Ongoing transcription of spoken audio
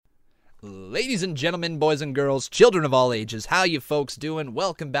Ladies and gentlemen, boys and girls, children of all ages, how you folks doing?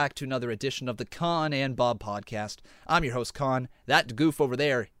 Welcome back to another edition of the Con and Bob podcast. I'm your host, Con. That goof over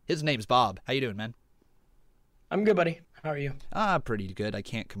there, his name's Bob. How you doing, man? I'm good, buddy. How are you? Pretty good. I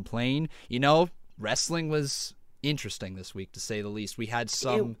can't complain. You know, wrestling was interesting this week, to say the least. We had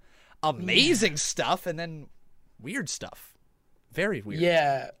some amazing stuff and then weird stuff. Very weird.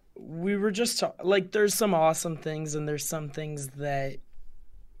 Yeah, we were just there's some awesome things and there's some things that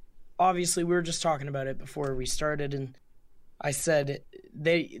obviously we were just talking about it before we started, and I said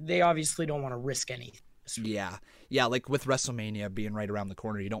they obviously don't want to risk anything. Yeah, like with WrestleMania being right around the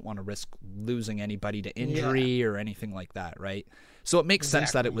corner, you don't want to risk losing anybody to injury or anything like that, right? So it makes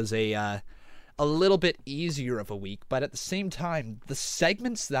sense that it was a little bit easier of a week, but at the same time, the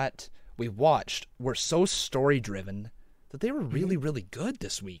segments that we watched were so story-driven that they were really, really good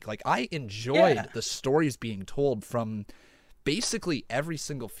this week. Like, I enjoyed the stories being told from basically every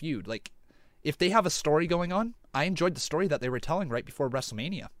single feud. Like, if they have a story going on, I enjoyed the story that they were telling right before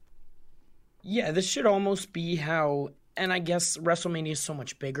WrestleMania. Yeah, this should almost be how, and I guess WrestleMania is so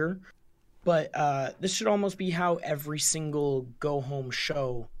much bigger, but this should almost be how every single go-home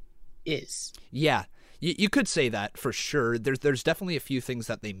show is. Yeah, you could say that for sure. There's definitely a few things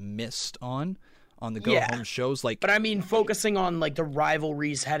that they missed on the go-home shows. But I mean, focusing on, the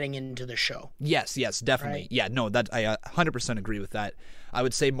rivalries heading into the show. Yes, definitely. Right? Yeah, no, that I 100% agree with that. I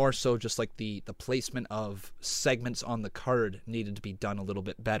would say more so just the placement of segments on the card needed to be done a little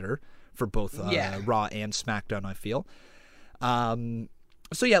bit better for both Raw and SmackDown, I feel.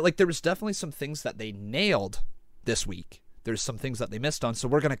 So yeah, there was definitely some things that they nailed this week. There's some things that they missed on, so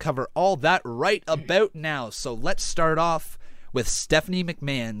we're going to cover all that right about now. So let's start off with Stephanie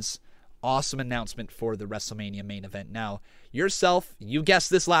McMahon's awesome announcement for the WrestleMania main event. Now, you guessed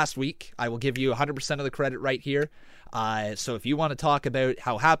this last week. I will give you 100% of the credit right here. So if you want to talk about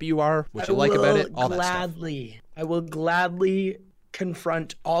how happy you are, what you like about it, all that stuff. I will gladly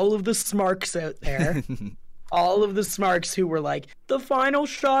confront all of the smarks out there. All of the smarks who were like, the final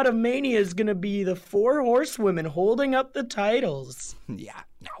shot of Mania is going to be the 4 horsewomen holding up the titles. Yeah,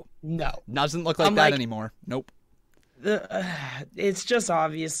 no. Doesn't look like that anymore. Nope. It's just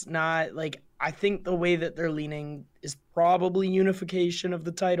obvious. I think the way that they're leaning is probably unification of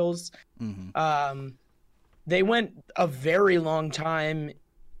the titles. Mm-hmm. They went a very long time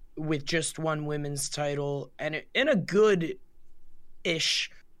with just one women's title, and in a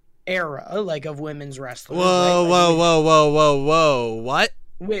good-ish era, of women's wrestling. Whoa, what?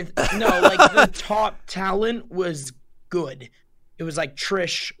 The top talent was good. It was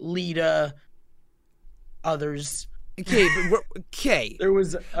Trish, Lita, others. Okay. There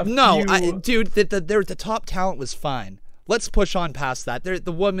was a few... dude, the top talent was fine. Let's push on past that.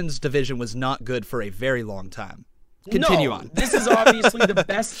 The women's division was not good for a very long time. Continue on. This is obviously the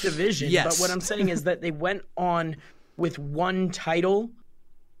best division, yes. But what I'm saying is that they went on with one title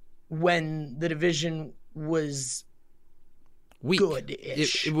when the division was weak.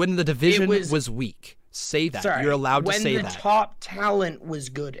 Good-ish. When the division was weak. Say that. Sorry, you're allowed to say that. When the top talent was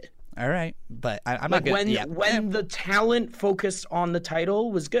good. All right, but I'm not good. When the talent focused on the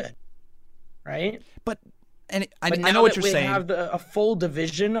title was good, right? But I know what you're saying. We have a full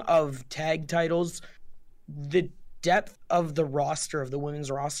division of tag titles. The depth of the roster, of the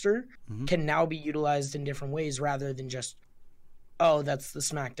women's roster, can now be utilized in different ways rather than just, that's the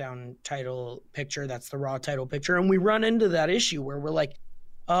SmackDown title picture, that's the Raw title picture. And we run into that issue where we're like,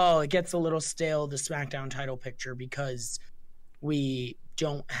 it gets a little stale, the SmackDown title picture, because we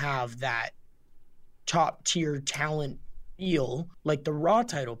don't have that top tier talent feel like the Raw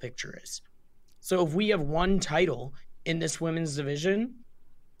title picture is. So if we have one title in this women's division,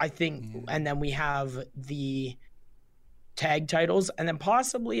 I think, and then we have the tag titles, and then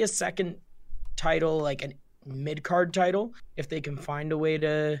possibly a second title, a mid-card title, if they can find a way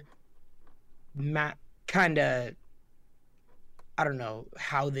to kind of, I don't know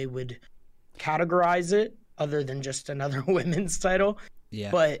how they would categorize it other than just another women's title. Yeah.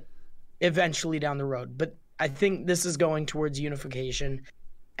 But eventually down the road. But I think this is going towards unification,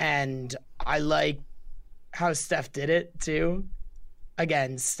 and I like how Steph did it too.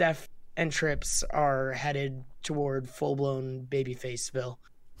 Again, Steph and Trips are headed toward full-blown babyfaceville.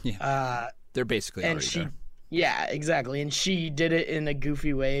 Yeah. They're basically already there. Yeah, exactly. And she did it in a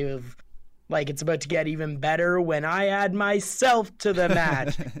goofy way of, it's about to get even better when I add myself to the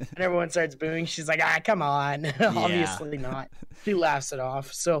match. And everyone starts booing. She's like, come on. Yeah. Obviously not. She laughs it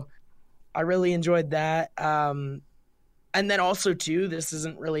off. So I really enjoyed that. And then also, too, this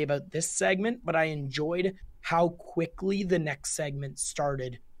isn't really about this segment, but I enjoyed how quickly the next segment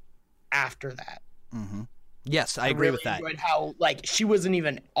started after that. Mm-hmm. Yes, I agree with that. Enjoyed how like she wasn't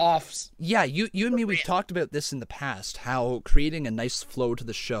even off. Yeah, you and me, we've talked about this in the past, how creating a nice flow to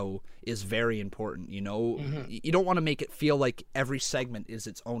the show is very important, you know? You don't want to make it feel like every segment is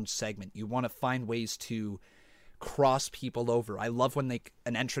its own segment. You want to find ways to cross people over. I love when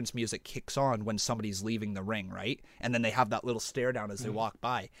an entrance music kicks on when somebody's leaving the ring, right? And then they have that little stare down as they walk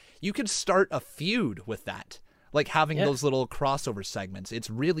by. You could start a feud with that. Like having those little crossover segments. It's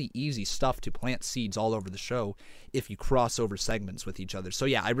really easy stuff to plant seeds all over the show if you cross over segments with each other. So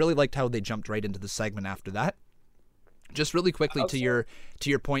yeah, I really liked how they jumped right into the segment after that. Just really quickly to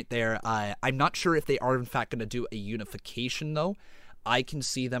your point there, I'm not sure if they are in fact going to do a unification though. I can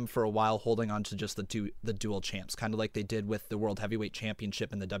see them for a while holding on to just the dual champs, kind of like they did with the World Heavyweight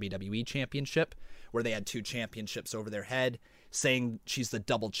Championship and the WWE Championship, where they had two championships over their head, saying she's the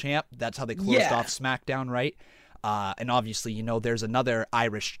double champ. That's how they closed off SmackDown, right? And obviously, you know, there's another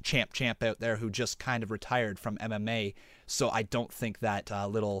Irish champ out there who just kind of retired from MMA. So I don't think that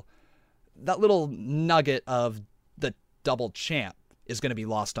little nugget of the double champ is going to be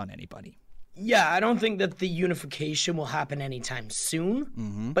lost on anybody. Yeah, I don't think that the unification will happen anytime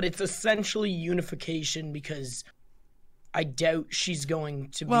soon, but it's essentially unification because I doubt she's going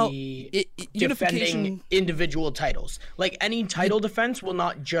to be defending individual titles. Like, any title defense will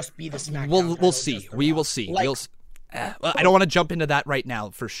not just be the SmackDown We'll see. We will see. Like, I don't want to jump into that right now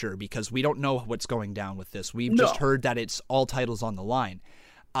for sure because we don't know what's going down with this. We've just heard that it's all titles on the line.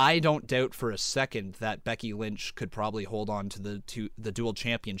 I don't doubt for a second that Becky Lynch could probably hold on to the dual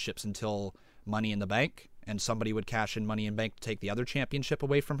championships until Money in the Bank, and somebody would cash in Money in Bank to take the other championship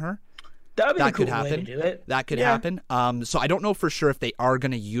away from her. That could happen. Way to do it. That could happen. So I don't know for sure if they are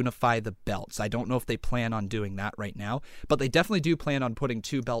going to unify the belts. I don't know if they plan on doing that right now, but they definitely do plan on putting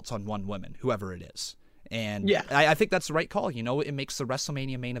two belts on one woman, whoever it is. And I think that's the right call. You know, it makes the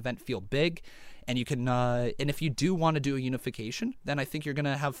WrestleMania main event feel big. And you can, and if you do want to do a unification, then I think you're going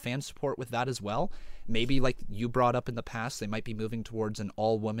to have fan support with that as well. Maybe like you brought up in the past, they might be moving towards an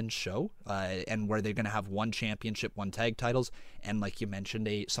all-women show, and where they're going to have one championship, one tag titles, and like you mentioned,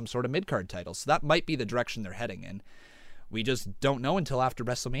 some sort of mid-card title. So that might be the direction they're heading in. We just don't know until after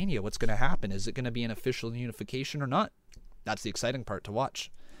WrestleMania what's going to happen. Is it going to be an official unification or not? That's the exciting part to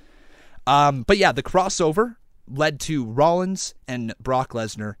watch. But yeah, the crossover led to Rollins and Brock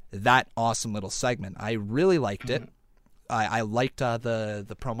Lesnar, that awesome little segment. I really liked it. I liked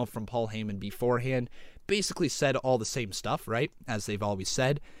the promo from Paul Heyman beforehand. Basically said all the same stuff, right? As they've always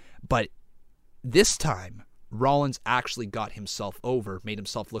said. But this time, Rollins actually got himself over, made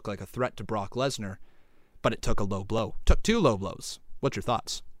himself look like a threat to Brock Lesnar, but it took a low blow. Took two low blows. What's your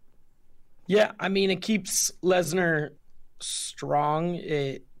thoughts? Yeah, I mean, it keeps Lesnar strong.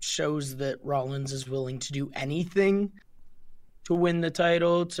 It shows that Rollins is willing to do anything to win the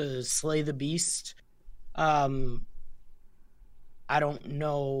title, to slay the beast. I don't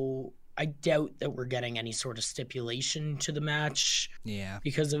know. I doubt that we're getting any sort of stipulation to the match. Yeah.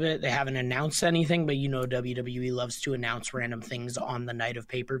 Because of it. They haven't announced anything, but you know WWE loves to announce random things on the night of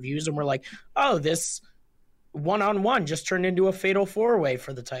pay-per-views, and we're like, oh, this one-on-one just turned into a fatal four-way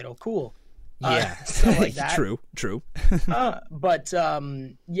for the title. Cool. Yeah, stuff like that. True. But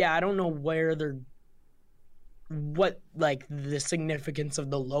yeah, I don't know what like the significance of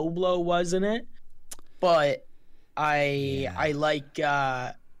the low blow was in it, but I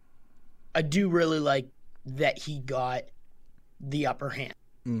do really like that he got the upper hand.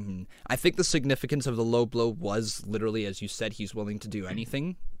 Mm-hmm. I think the significance of the low blow was literally, as you said, he's willing to do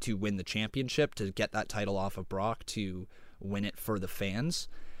anything to win the championship, to get that title off of Brock, to win it for the fans.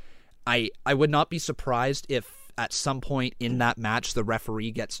 I would not be surprised if at some point in that match the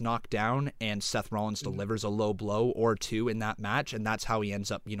referee gets knocked down and Seth Rollins delivers a low blow or two in that match, and that's how he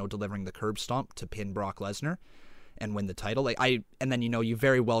ends up, delivering the curb stomp to pin Brock Lesnar and win the title. And then you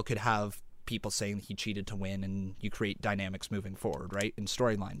very well could have people saying he cheated to win, and you create dynamics moving forward, right, in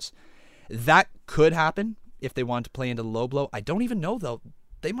storylines. That could happen if they want to play into the low blow. I don't even know though.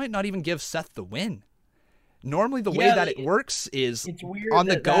 They might not even give Seth the win. Normally, the way that it works is on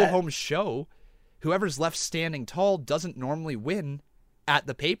the go-home show, whoever's left standing tall doesn't normally win at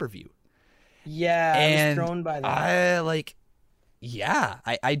the pay-per-view. Yeah, I was thrown by that.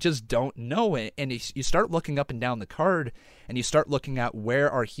 I just don't know it. And you start looking up and down the card, and you start looking at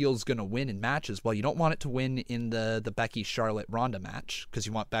where are heels going to win in matches. Well, you don't want it to win in the Becky, Charlotte, Ronda match, because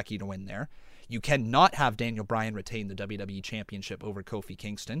you want Becky to win there. You cannot have Daniel Bryan retain the WWE Championship over Kofi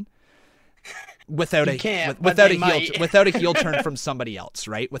Kingston. without a heel turn from somebody else,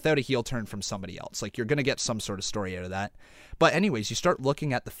 right? Without a heel turn from somebody else. Like, you're going to get some sort of story out of that. But anyways, you start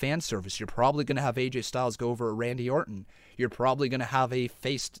looking at the fan service. You're probably going to have AJ Styles go over Randy Orton. You're probably going to have you're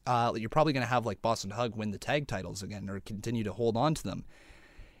probably going to have like Boss 'n' Hug win the tag titles again or continue to hold on to them.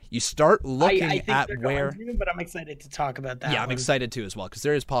 You start looking at where, but I'm excited to talk about that. Yeah, I'm excited too as well, because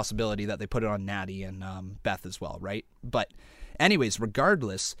there is possibility that they put it on Natty and Beth as well, right? But anyways,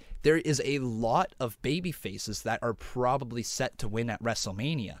 regardless, there is a lot of baby faces that are probably set to win at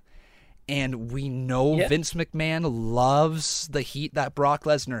WrestleMania. And we know Vince McMahon loves the heat that Brock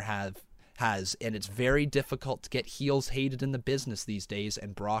Lesnar has, and it's very difficult to get heels hated in the business these days,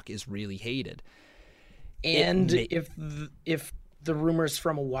 and Brock is really hated. And if the rumors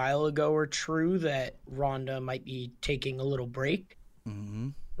from a while ago are true that Ronda might be taking a little break,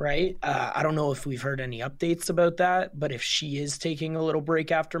 right? I don't know if we've heard any updates about that, but if she is taking a little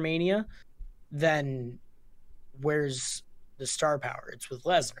break after Mania, then where's the star power? It's with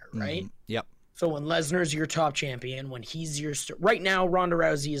Lesnar, right? Yep. So when Lesnar's your top champion, when he's your right now, Ronda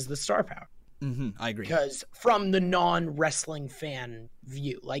Rousey is the star power. I agree. Because from the non-wrestling fan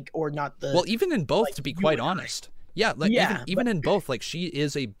view, or not the... Well, even in both, to be quite honest. Yeah, even in both, she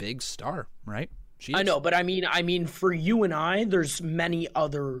is a big star, right? I know, but I mean, for you and I, there's many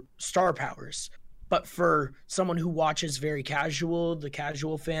other star powers. But for someone who watches very casual, the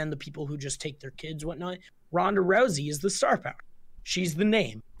casual fan, the people who just take their kids, whatnot, Ronda Rousey is the star power. She's the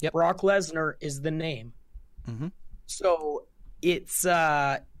name. Yep. Brock Lesnar is the name. So it's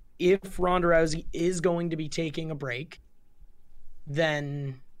if Ronda Rousey is going to be taking a break,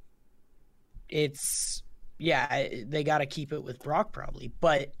 then it's they got to keep it with Brock probably.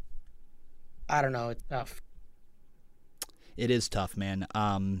 But I don't know. It's tough. It is tough, man.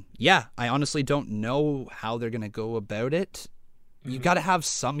 I honestly don't know how they're going to go about it. You got to have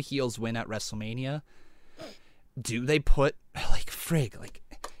some heels win at WrestleMania. Do they put,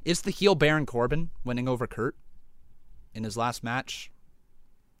 is the heel Baron Corbin winning over Kurt in his last match?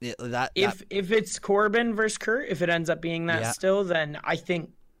 If it's Corbin versus Kurt, if it ends up being that still, then I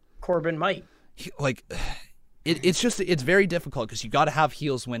think Corbin might. It's very difficult because you got to have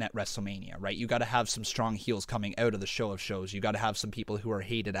heels win at WrestleMania, right? You got to have some strong heels coming out of the show of shows. You got to have some people who are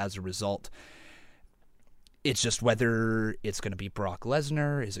hated as a result. It's just whether it's going to be Brock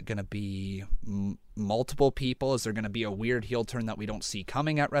Lesnar. Is it going to be multiple people? Is there going to be a weird heel turn that we don't see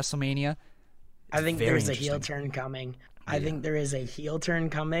coming at WrestleMania? I think there's a heel turn coming. I think there is a heel turn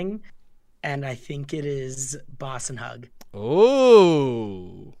coming, and I think it is Boss 'n' Hug.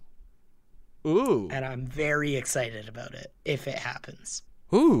 Ooh. And I'm very excited about it if it happens.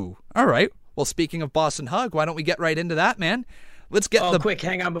 Ooh. All right. Well, speaking of Boss 'n' Hug, why don't we get right into that, man? Let's get quick,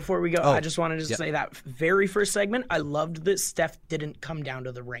 hang on before we go. I just wanted to say that very first segment, I loved that Steph didn't come down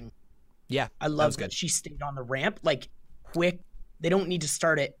to the ring. Yeah, I loved that she stayed on the ramp, quick. They don't need to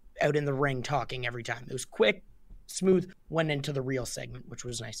start it out in the ring talking every time. It was quick, smooth, went into the real segment, which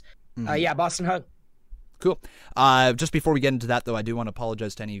was nice. Boss 'n' Hug. Cool. Just before we get into that, though, I do want to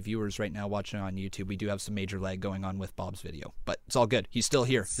apologize to any viewers right now watching on YouTube. We do have some major lag going on with Bob's video, but it's all good. He's still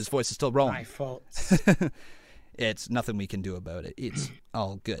here. His voice is still rolling. My fault. It's nothing we can do about it. It's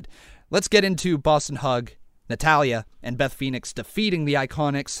all good. Let's get into Boss 'n' Hug, Natalya, and Beth Phoenix defeating the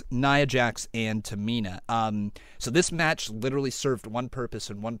Iconics, Nia Jax, and Tamina. So this match literally served one purpose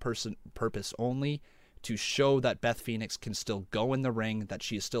and one purpose only, to show that Beth Phoenix can still go in the ring, that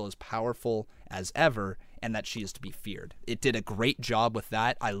she is still as powerful as ever, and that she is to be feared. It did a great job with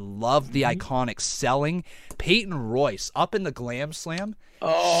that. I love the Iconics selling. Peyton Royce up in the Glam Slam.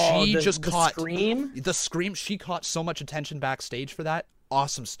 Oh, the scream? The scream. She caught so much attention backstage for that.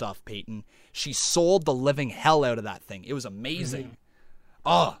 Awesome stuff, Peyton. She sold the living hell out of that thing. It was amazing.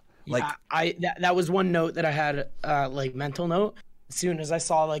 That was one note that I had, mental note. As soon as I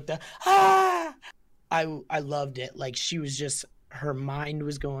saw I loved it. She was just, her mind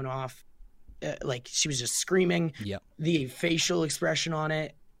was going off. She was just screaming. Yep. The facial expression on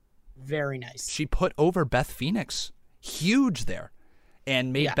it, very nice. She put over Beth Phoenix, huge there,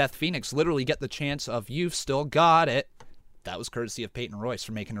 and made Beth Phoenix literally get the chance of, you've still got it. That was courtesy of Peyton Royce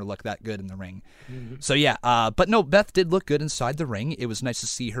for making her look that good in the ring. So but no, Beth did look good inside the ring. It was nice to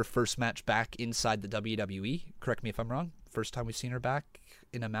see her first match back inside the WWE. Correct me if I'm wrong. First time we've seen her back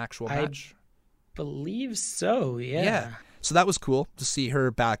in an actual match. Believe so, yeah. So that was cool to see her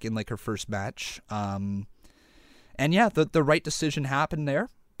back in her first match. And the right decision happened there.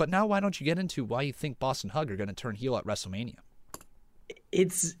 But now why don't you get into why you think Boss 'n' Hug are going to turn heel at WrestleMania?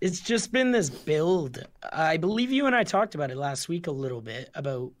 It's just been this build. I believe you and I talked about it last week a little bit,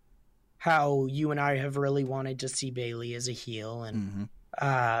 about how you and I have really wanted to see Bayley as a heel, and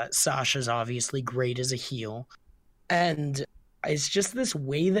Sasha's obviously great as a heel. And it's just this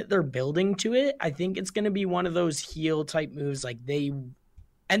way that they're building to it. I think it's going to be one of those heel type moves. Like and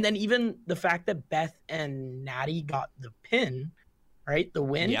then even the fact that Beth and Natty got the pin, right? The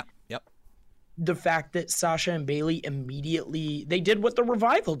win. Yep. The fact that Sasha and Bayley they did what the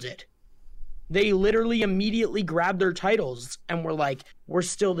Revival did. They literally immediately grabbed their titles and were like, we're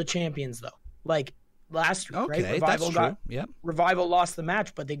still the champions though. Like last week, right? Revival lost the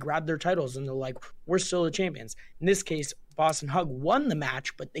match, but they grabbed their titles and they're like, we're still the champions. In this case, Boss and Hug won the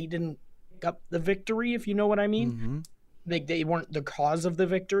match, but they didn't pick up the victory, if you know what I mean. Mm-hmm. They weren't the cause of the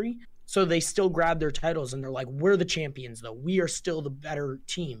victory. So they still grabbed their titles and they're like, we're the champions though. We are still the better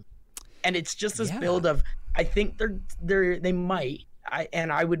team. And it's just this build of, I think they might,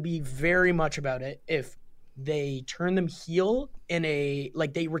 I would be very much about it if they turn them heel in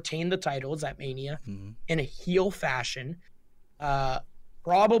they retain the titles at Mania in a heel fashion.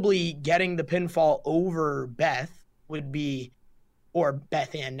 Probably getting the pinfall over Beth or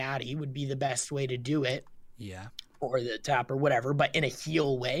Beth and Natty would be the best way to do it. Yeah. Or the tap or whatever, but in a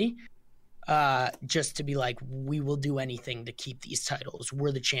heel way. Just to be like, we will do anything to keep these titles.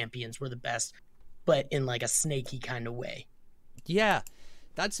 We're the champions. We're the best, but in like a snaky kind of way. Yeah,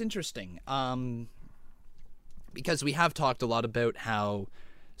 that's interesting. Because we have talked a lot about how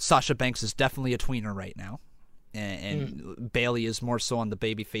Sasha Banks is definitely a tweener right now, and Bayley is more so on the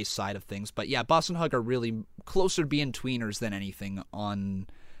babyface side of things. But yeah, Boss and Hug are really closer to being tweeners than anything on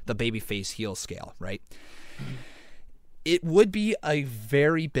the babyface heel scale, right? It would be a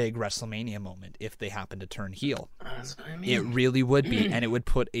very big WrestleMania moment if they happen to turn heel. That's what I mean. It really would be, and it would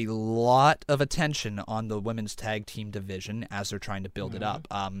put a lot of attention on the women's tag team division as they're trying to build it up.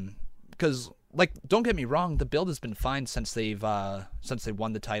 Because, don't get me wrong, the build has been fine since they won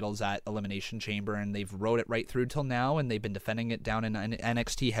the titles at Elimination Chamber, and they've rode it right through till now, and they've been defending it down in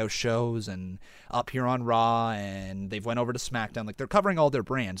NXT house shows and up here on Raw, and they've went over to SmackDown. They're covering all their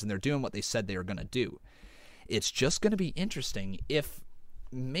brands, and they're doing what they said they were going to do. It's just going to be interesting if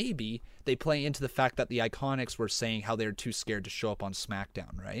maybe they play into the fact that the Iconics were saying how they're too scared to show up on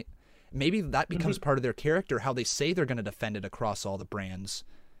SmackDown, right? Maybe that becomes part of their character, how they say they're going to defend it across all the brands,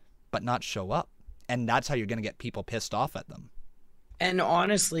 but not show up. And that's how you're going to get people pissed off at them. And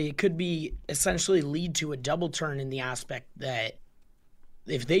honestly, it could be essentially lead to a double turn in the aspect that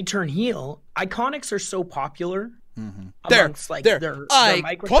if they turn heel, Iconics are so popular. Amongst their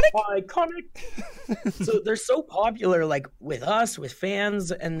iconic. So they're so popular with us, with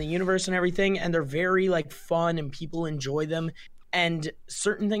fans and the universe and everything, and they're very fun and people enjoy them, and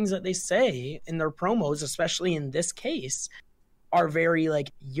certain things that they say in their promos, especially in this case, are very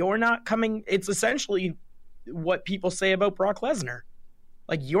you're not coming. It's essentially what people say about Brock Lesnar.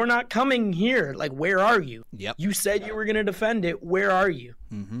 You're not coming here. Where are you? Yep. You said you were going to defend it. Where are you?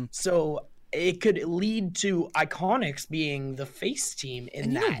 So it could lead to Iconics being the face team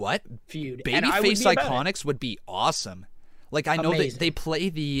in that feud. Babyface Iconics would be awesome. I know they play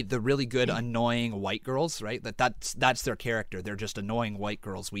the really good annoying white girls, right? That's their character. They're just annoying white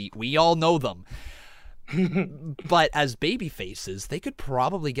girls. We all know them. But as baby faces, they could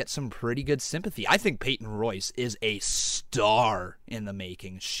probably get some pretty good sympathy. I think Peyton Royce is a star in the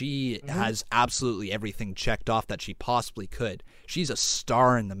making. She has absolutely everything checked off that she possibly could. She's a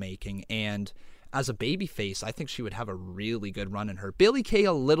star in the making, and as a baby face, I think she would have a really good run in her. Billie Kay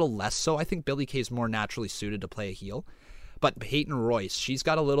a little less so. I think Billie Kay is more naturally suited to play a heel. But Peyton Royce, she's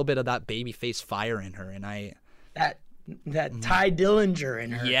got a little bit of that baby face fire in her, and that Ty Dillinger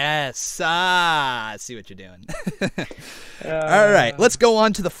in her. Yes. I see what you're doing. All right, let's go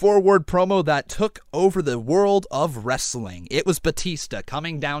on to the forward promo that took over the world of wrestling. It was Batista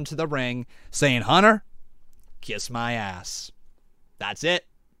coming down to the ring saying, "Hunter, kiss my ass." That's it.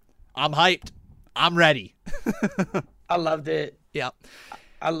 I'm hyped. I'm ready. I loved it. Yep.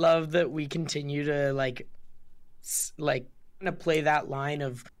 I love that we continue to play that line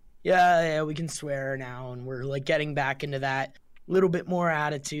of, yeah, we can swear now, and we're getting back into that little bit more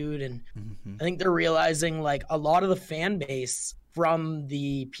attitude, and I think they're realizing a lot of the fan base from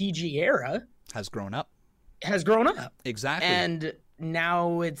the PG era has grown up. Exactly. And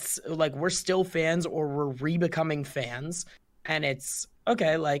now it's we're still fans, or we're re-becoming fans, and it's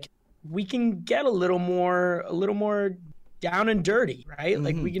okay, we can get a little more down and dirty, right?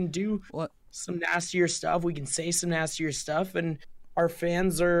 We can do some nastier stuff, we can say some nastier stuff, and our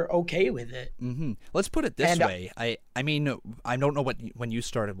fans are okay with it. Let's put it this way. I mean, I don't know when you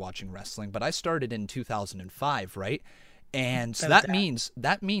started watching wrestling, but I started in 2005, right? And so that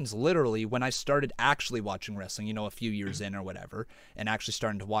means literally when I started actually watching wrestling, you know, a few years in or whatever, and actually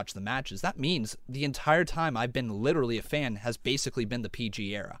starting to watch the matches, that means the entire time I've been literally a fan has basically been the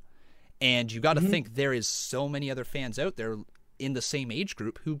PG era. And you got to think there is so many other fans out there in the same age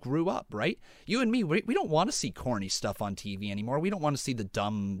group who grew up, right? You and me, we don't want to see corny stuff on TV anymore. We don't want to see the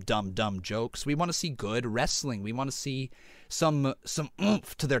dumb jokes. We want to see good wrestling. We want to see some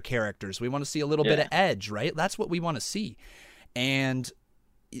oomph to their characters. We want to see a little bit of edge, right? That's what we want to see. And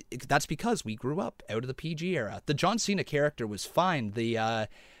that's because we grew up out of the PG era. The John Cena character was fine. The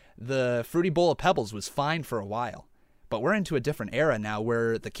Fruity Bowl of Pebbles was fine for a while. But we're into a different era now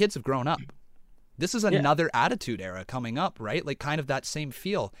where the kids have grown up. This is another attitude era coming up, right? Like kind of that same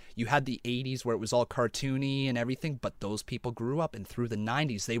feel. You had the 80s where it was all cartoony and everything, but those people grew up, and through the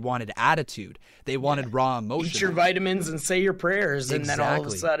 90s, they wanted attitude. They wanted raw emotion. Eat your vitamins and say your prayers, and then all of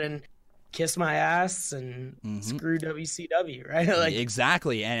a sudden, kiss my ass and screw WCW, right? Like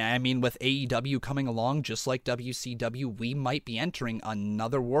exactly. And I mean, with AEW coming along, just like WCW, we might be entering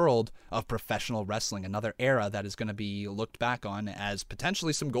another world of professional wrestling, another era that is going to be looked back on as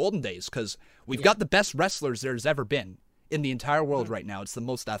potentially some golden days, because we've got the best wrestlers there's ever been in the entire world right now. It's the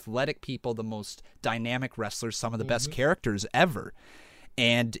most athletic people, the most dynamic wrestlers, some of the best characters ever.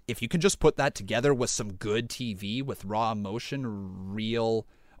 And if you can just put that together with some good TV, with raw emotion, real,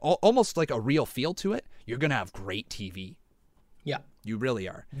 almost like a real feel to it, you're going to have great TV. Yeah. You really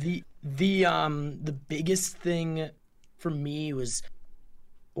are. The biggest thing for me was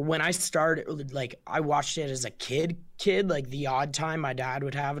when I started, like I watched it as a kid, like the odd time my dad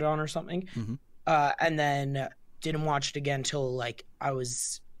would have it on or something. And then didn't watch it again till like I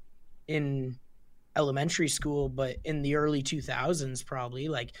was in elementary school, but in the early 2000s, probably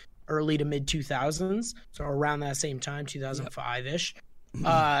like early to mid 2000s. So around that same time, 2005-ish.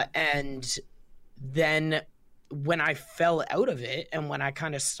 And then when I fell out of it and when I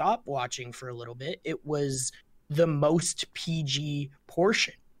kind of stopped watching for a little bit, it was the most PG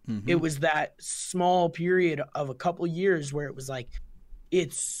portion. It was that small period of a couple years where it was like,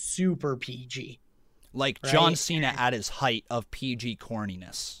 it's super PG. Like right? John Cena at his height of PG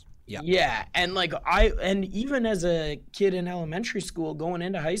corniness. Yeah. And like and even as a kid in elementary school going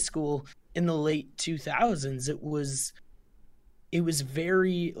into high school in the late 2000s, it was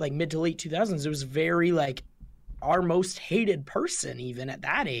very like mid to late 2000s. It was very like our most hated person, even at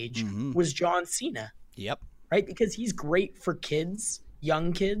that age, was John Cena. Yep. Right. Because he's great for kids,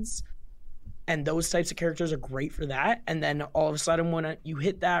 young kids. And those types of characters are great for that. And then all of a sudden when you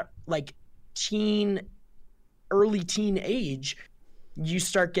hit that like early teen age, you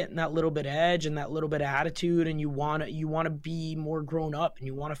start getting that little bit of edge and that little bit of attitude, and you want to be more grown up and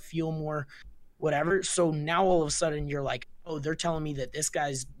you want to feel more whatever. So now all of a sudden you're like, oh, they're telling me that this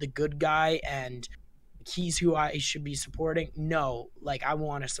guy's the good guy and he's who I should be supporting. No, like I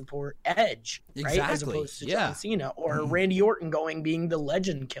want to support Edge, right? As opposed to John Cena or Randy Orton being the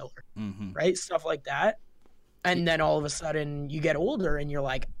legend killer, right? Stuff like that. And then all of a sudden you get older and you're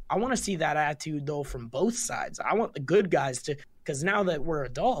like, I want to see that attitude though from both sides. I want the good guys to, because now that we're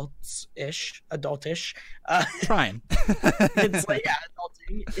adultish, trying. It's like,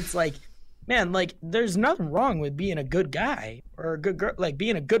 adulting. It's like, man, like there's nothing wrong with being a good guy or a good girl, like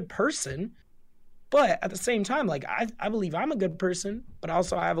being a good person. But at the same time, like I believe I'm a good person, but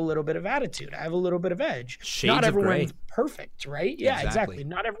also I have a little bit of attitude. I have a little bit of edge. Not everyone's perfect, right? Yeah, exactly.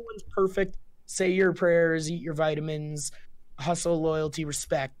 Not everyone's perfect. Say your prayers, eat your vitamins, hustle, loyalty,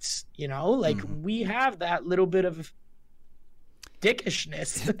 respect, you know? Like we have that little bit of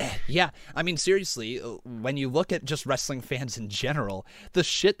dickishness. Yeah, I mean, seriously, when you look at just wrestling fans in general, the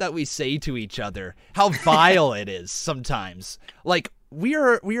shit that we say to each other, how vile it is sometimes. Like, we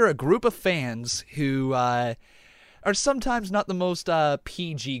are a group of fans who are sometimes not the most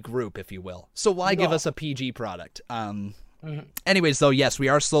PG group, if you will. So why give us a PG product? Anyways, though, yes, we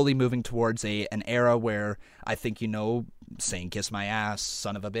are slowly moving towards an era where I think, saying kiss my ass,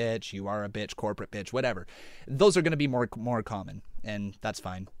 son of a bitch, you are a bitch, corporate bitch, whatever. Those are going to be more common, and that's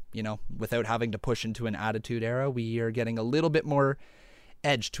fine. Without having to push into an attitude era, we are getting a little bit more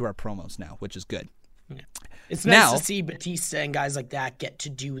edge to our promos now, which is good. Yeah. It's nice to see Batista and guys like that get to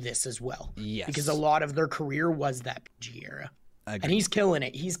do this as well. Yes. Because a lot of their career was that PG era. Agreed. And he's killing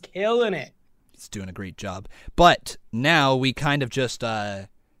it. He's killing it. He's doing a great job. But now we kind of just,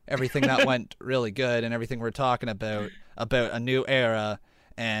 everything that went really good and everything we're talking about a new era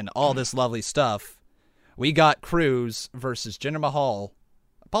and all this lovely stuff, we got Cruz versus Jinder Mahal,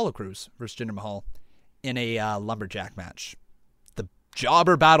 Apollo Crews versus Jinder Mahal in a lumberjack match. The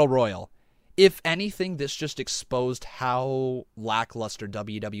Jobber Battle Royal. If anything, this just exposed how lackluster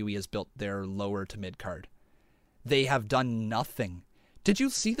WWE has built their lower to mid card. they have done nothing. Did you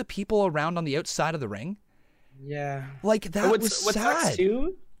see the people around on the outside of the ring? Yeah. Like, that was sad.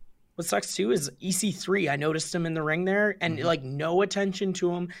 What sucks too is EC3. I noticed him in the ring there and like no attention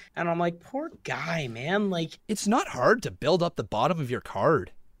to him. And I'm like, poor guy, man. Like, it's not hard to build up the bottom of your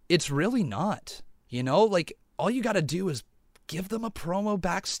card. It's really not. You know, like, all you got to do is give them a promo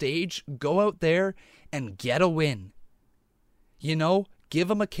backstage, go out there and get a win. You know, give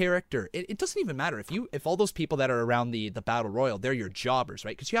them a character. It doesn't even matter if all those people that are around the battle royal, they're your jobbers,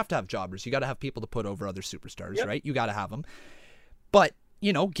 right? Because you have to have jobbers. You got to have people to put over other superstars, right? You got to have them. But,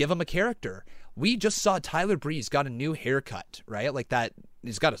 you know, give them a character. We just saw Tyler Breeze got a new haircut, right? Like that.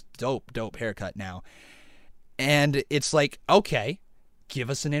 He's got a dope haircut now. And it's like, okay, give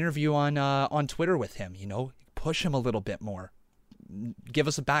us an interview on Twitter with him, you know, push him a little bit more. Give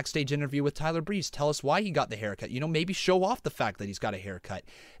us a backstage interview with Tyler Breeze. Tell us why he got the haircut. You know, maybe show off the fact that he's got a haircut.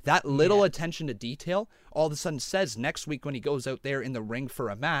 That little attention to detail all of a sudden says next week when he goes out there in the ring for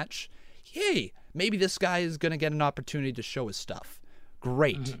a match, hey, maybe this guy is going to get an opportunity to show his stuff.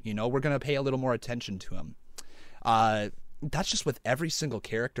 Great. You know, we're going to pay a little more attention to him. That's just with every single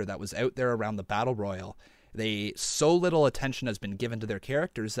character that was out there around the Battle Royal. So little attention has been given to their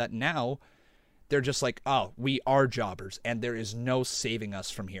characters that now they're just like, oh, we are jobbers, and there is no saving us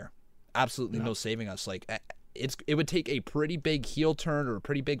from here. Absolutely no saving us. Like, it would take a pretty big heel turn or a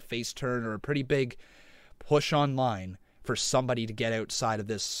pretty big face turn or a pretty big push online for somebody to get outside of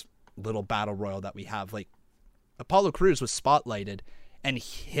this little battle royal that we have. Like, Apollo Crews was spotlighted, and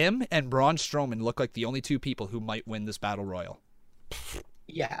him and Braun Strowman look like the only two people who might win this battle royal.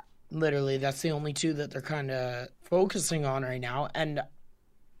 Yeah, literally, that's the only two that they're kind of focusing on right now, and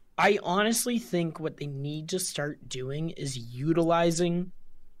I honestly think what they need to start doing is utilizing,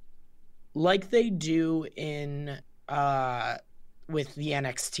 like they do in with the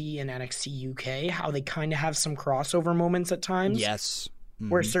NXT and NXT UK, how they kind of have some crossover moments at times. Yes.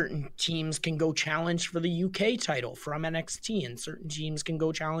 Where certain teams can go challenge for the UK title from NXT, and certain teams can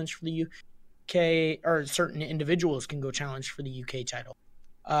go challenge for the UK, or certain individuals can go challenge for the UK title,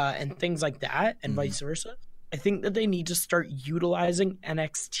 and things like that, and vice versa. I think that they need to start utilizing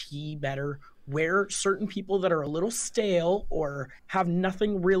NXT better, where certain people that are a little stale or have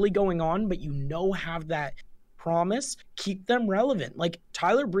nothing really going on, but you know have that promise, keep them relevant. Like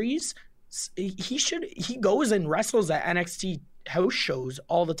Tyler Breeze, he goes and wrestles at NXT house shows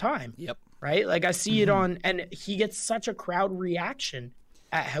all the time. Yep. Right? Like I see it on, and he gets such a crowd reaction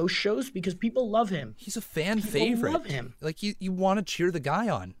at house shows because people love him. He's a fan favorite. Love him. Like you want to cheer the guy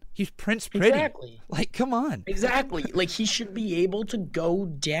on. He's Prince Pretty. Exactly. Like, come on. Exactly. Like, he should be able to go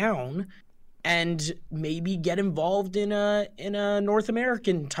down and maybe get involved in a North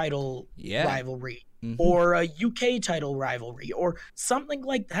American title rivalry or a UK title rivalry or something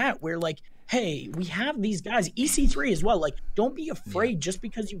like that, where like, hey, we have these guys, EC3 as well. Like, don't be afraid just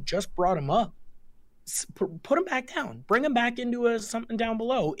because you just brought him up. Put him back down. Bring him back into something down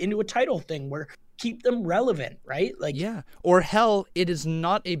below, into a title thing where keep them relevant, right? Like, yeah. Or hell, it is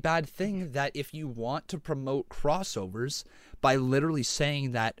not a bad thing that if you want to promote crossovers by literally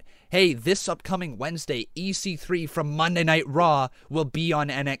saying that, hey, this upcoming Wednesday, EC3 from Monday Night Raw will be on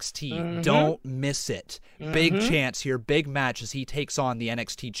NXT. Don't miss it. Big chance here, big match as he takes on the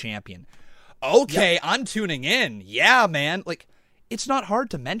NXT champion. Okay, I'm tuning in. Yeah, man. Like, it's not hard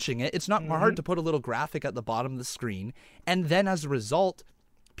to mention it. It's not hard to put a little graphic at the bottom of the screen. And then as a result,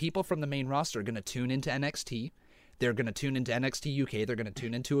 people from the main roster are going to tune into NXT. They're going to tune into NXT UK. They're going to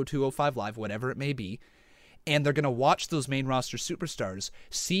tune into 205 Live, whatever it may be. And they're going to watch those main roster superstars,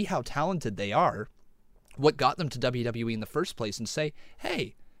 see how talented they are, what got them to WWE in the first place, and say,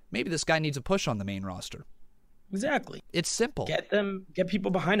 hey, maybe this guy needs a push on the main roster. Exactly. It's simple. Get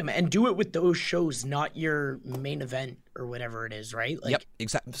people behind them, and do it with those shows, not your main event or whatever it is, right? Like, yep,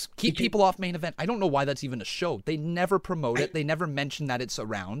 exactly. Keep people off main event. I don't know why that's even a show. They never promote it. They never mention that it's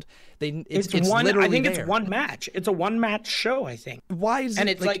around. It's one. Literally I think there. It's one match. It's a one-match show, I think. Why is and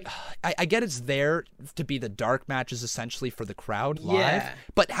it? It's like I get it's there to be the dark matches essentially for the crowd live,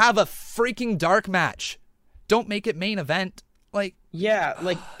 but have a freaking dark match. Don't make it main event. Like, yeah,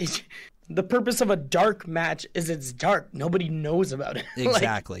 like. The purpose of a dark match is it's dark. Nobody knows about it.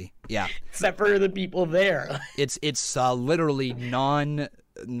 Exactly. Like, yeah. Except for the people there. It's literally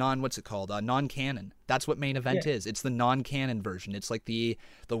what's it called? Non-canon. That's what main event is. It's the non-canon version. It's like the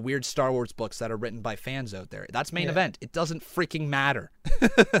weird Star Wars books that are written by fans out there. That's main event. It doesn't freaking matter.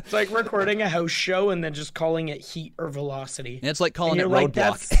 It's like recording a house show and then just calling it Heat or Velocity. And it's like calling it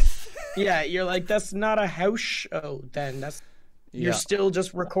Roadblock. Yeah, you're like, that's not a house show then. You're still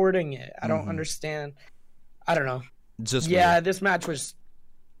just recording it. I don't understand. I don't know. Just weird. This match was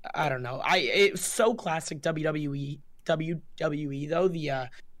I don't know. It's so classic WWE though.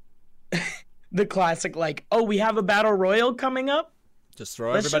 The classic, like, oh, we have a battle royal coming up. Just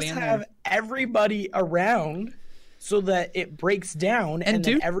throw everybody in there. Let's just have everybody around so that it breaks down, and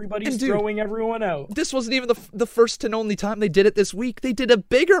then everybody's throwing everyone out. This wasn't even the first and only time they did it this week. They did a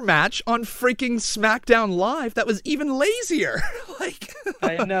bigger match on freaking SmackDown Live that was even lazier. Like,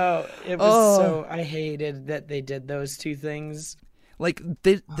 I know. It was so... I hated that they did those two things. Like,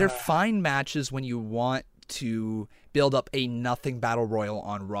 they're fine matches when you want to build up a nothing battle royal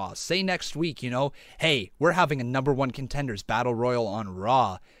on Raw. Say next week, hey, we're having a number one contenders battle royal on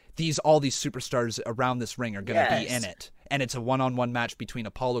Raw. All these superstars around this ring are going to be in it. And it's a one-on-one match between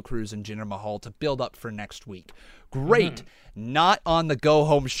Apollo Crews and Jinder Mahal to build up for next week. Great. Mm-hmm. Not on the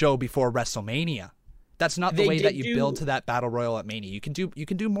go-home show before WrestleMania. That's not the way that you build to that battle royal at Mania. You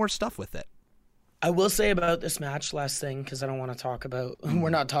can do more stuff with it. I will say about this match, last thing, because I don't want to talk about... We're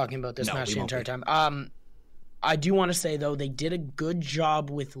not talking about this match the entire time. I do want to say, though, they did a good job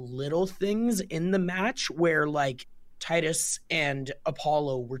with little things in the match where, like, Titus and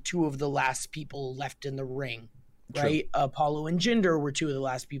Apollo were two of the last people left in the ring, right? True. Apollo and Jinder were two of the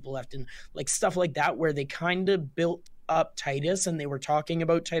last people left in, like, stuff like that, where they kind of built up Titus, and they were talking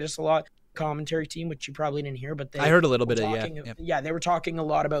about Titus a lot. Commentary team, which you probably didn't hear, but I heard a little bit of they were talking a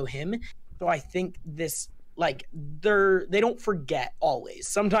lot about him. So I think this, like, they don't forget always.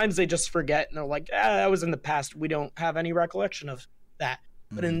 Sometimes they just forget and they're like, that was in the past. We don't have any recollection of that.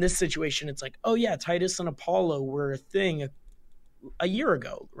 But in this situation, it's like, oh yeah, Titus and Apollo were a thing a year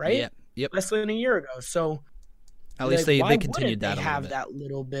ago, right? Yep. Less than a year ago. So at least they continued that. They have that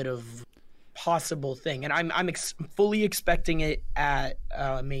little bit of possible thing, and I'm fully expecting it at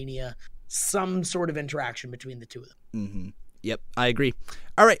Mania, some sort of interaction between the two of them. Mm-hmm. Yep, I agree.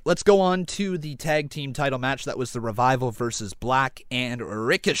 All right, let's go on to the tag team title match. That was the Revival versus Black and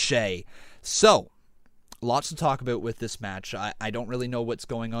Ricochet. So, lots to talk about with this match. I don't really know what's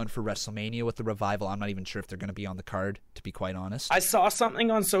going on for WrestleMania with the Revival. I'm not even sure if they're going to be on the card, to be quite honest. I saw something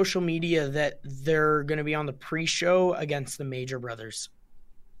on social media that they're going to be on the pre-show against the Major Brothers.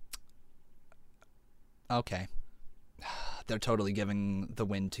 Okay. They're totally giving the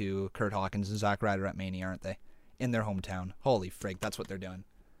win to Kurt Hawkins and Zack Ryder at Mania, aren't they? In their hometown. Holy frig, that's what they're doing.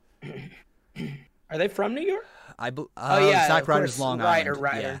 Are they from New York? Zack Ryder's Long Island.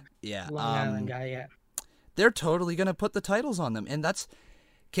 Ryder. Yeah. Long Island guy, yeah. They're totally going to put the titles on them, and that's...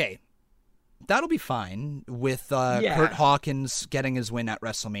 Okay, that'll be fine with Kurt Hawkins getting his win at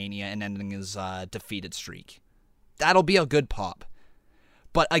WrestleMania and ending his defeated streak. That'll be a good pop.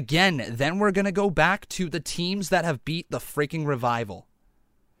 But again, then we're going to go back to the teams that have beat the freaking Revival.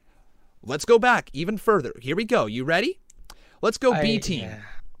 Let's go back even further. Here we go. You ready? Let's go B team. Yeah.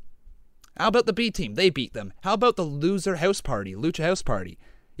 How about the B team? They beat them. How about the loser House Party, Lucha House Party?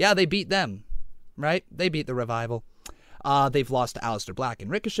 Yeah, they beat them, right? They beat the Revival. They've lost to Aleister Black and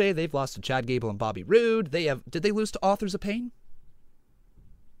Ricochet. They've lost to Chad Gable and Bobby Roode. Did they lose to Authors of Pain?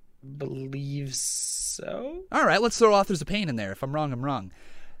 Believe so. All right, let's throw Authors of Pain in there. If I'm wrong, I'm wrong.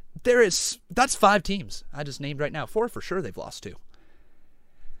 That's 5 teams I just named right now. 4 for sure they've lost to.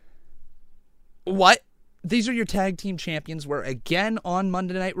 What? These are your tag team champions where, again, on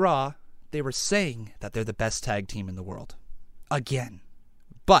Monday Night Raw, they were saying that they're the best tag team in the world. Again.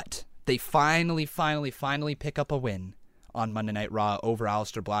 But they finally pick up a win on Monday Night Raw over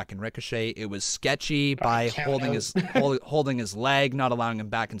Aleister Black and Ricochet. It was sketchy by holding his leg, not allowing him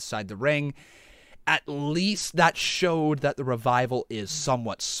back inside the ring. At least that showed that the Revival is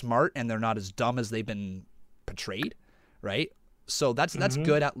somewhat smart and they're not as dumb as they've been portrayed, right? So that's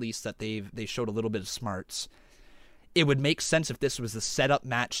good, at least, that they showed a little bit of smarts. It would make sense if this was the setup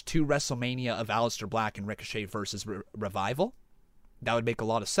match to WrestleMania of Aleister Black and Ricochet versus Revival. That would make a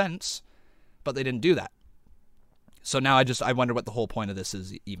lot of sense, but they didn't do that. So now I wonder what the whole point of this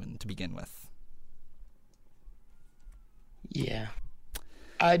is even to begin with. Yeah.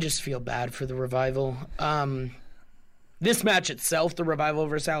 I just feel bad for the Revival. This match itself, the Revival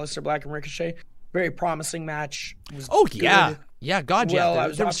versus Aleister Black and Ricochet, very promising match. Yeah. Yeah, God, yeah. I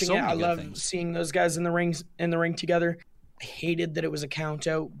was watching it. I love seeing those guys in the ring together. I hated that it was a count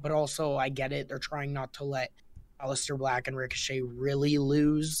out, but also I get it. They're trying not to let Aleister Black and Ricochet really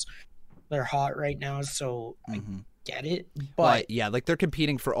lose. They're hot right now, so I get it. But yeah, like they're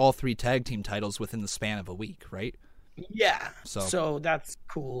competing for all 3 tag team titles within the span of a week, right? Yeah. So that's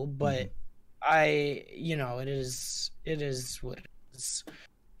cool, but it is what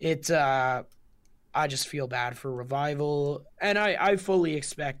it is. I just feel bad for Revival, and I fully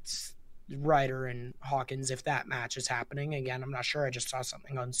expect Ryder and Hawkins, if that match is happening. Again, I'm not sure. I just saw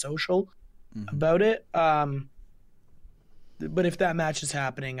something on social about it. if that match is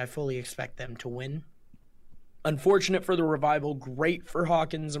happening, I fully expect them to win. Unfortunate for the Revival, great for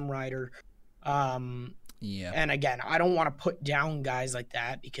Hawkins and Ryder. Yeah. And again, I don't want to put down guys like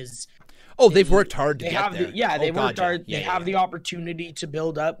that because they've worked hard to get there. They've worked hard. They have the opportunity to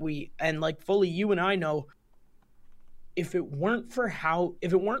build up. Fully, you and I know, if it weren't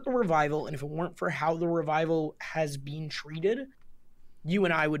the Revival, and if it weren't for how the Revival has been treated, you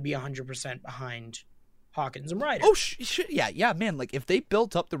and I would be 100% behind Hawkins and Ryder. Oh, yeah, man. Like, if they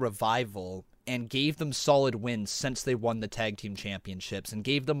built up the Revival and gave them solid wins since they won the tag team championships and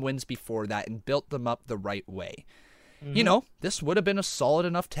gave them wins before that and built them up the right way, this would have been a solid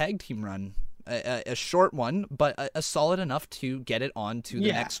enough tag team run. A short one, but a solid enough to get it on to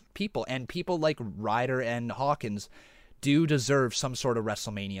the next people. And people like Ryder and Hawkins do deserve some sort of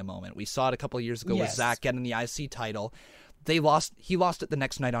WrestleMania moment. We saw it a couple of years ago with Zack getting the IC title. He lost it the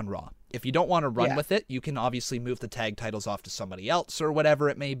next night on Raw. If you don't want to run with it, you can obviously move the tag titles off to somebody else or whatever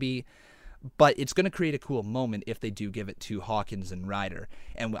it may be. But it's going to create a cool moment if they do give it to Hawkins and Ryder.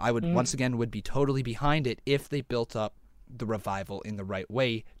 And I would, once again, would be totally behind it if they built up the Revival in the right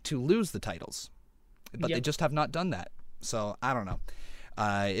way to lose the titles. But they just have not done that. So, I don't know.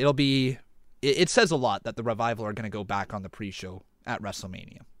 It says a lot that the Revival are going to go back on the pre-show at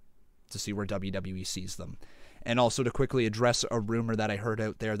WrestleMania to see where WWE sees them. And also to quickly address a rumor that I heard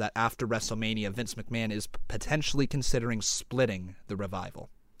out there that after WrestleMania, Vince McMahon is potentially considering splitting the Revival.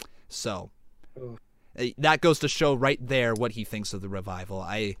 So that goes to show right there what he thinks of the Revival.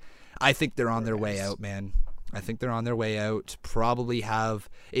 I think they're on their way out, man. I think they're on their way out. Probably have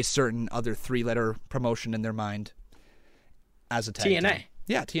a certain other 3-letter promotion in their mind as a tag TNA. team.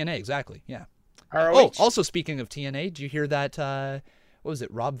 Yeah, TNA, exactly. Yeah. ROH. Oh, also speaking of TNA, did you hear that, what was it,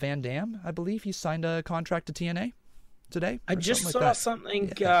 Rob Van Dam, I believe he signed a contract to TNA today? I just saw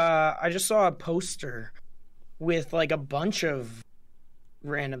something, I just saw a poster with like a bunch of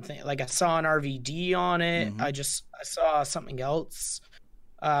random things. Like I saw an RVD on it. I saw something else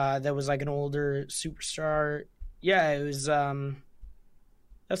that was like an older superstar. Yeah, it was,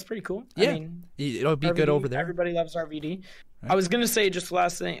 that's pretty cool. Yeah, I mean, it'll be RVD, good over there. Everybody loves RVD. Right. I was going to say just the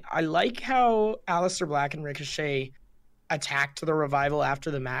last thing. I like how Aleister Black and Ricochet attacked the Revival after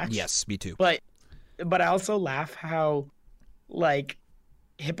the match. Yes, me too. But I also laugh how like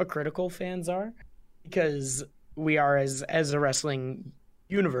hypocritical fans are, because we are as a wrestling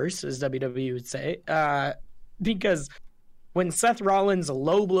universe, as WWE would say, because when Seth Rollins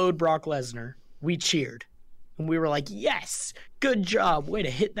low-blowed Brock Lesnar, we cheered. And we were like, yes, good job. Way to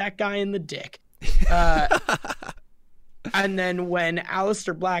hit that guy in the dick. And then when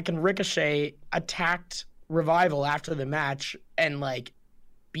Aleister Black and Ricochet attacked Revival after the match and like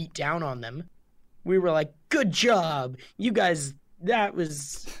beat down on them, we were like, good job. You guys, that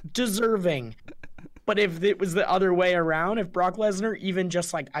was deserving. But if it was the other way around, if Brock Lesnar even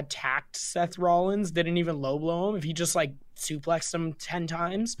just like attacked Seth Rollins, didn't even low blow him, if he just like suplexed him 10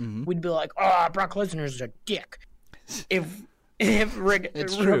 times, we'd be like, oh, Brock Lesnar's a dick. If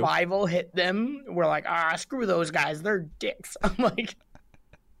Revival hit them, we're like, screw those guys, they're dicks. I'm like,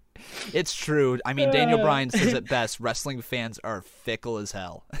 it's true. I mean, Daniel Bryan says it best. Wrestling fans are fickle as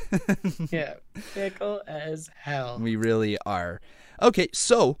hell. Yeah, fickle as hell. We really are. Okay,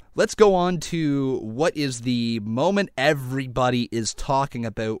 so let's go on to what is the moment everybody is talking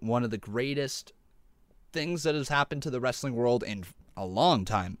about. One of the greatest things that has happened to the wrestling world in a long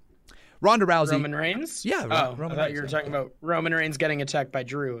time. Ronda Rousey. Roman Reigns? Yeah. Roman I thought you were talking about Roman Reigns getting attacked by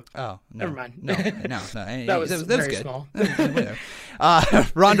Drew. Oh, no. Never mind. No. that was very good. small.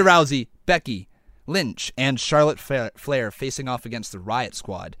 Ronda Rousey, Becky Lynch, and Charlotte Flair facing off against the Riot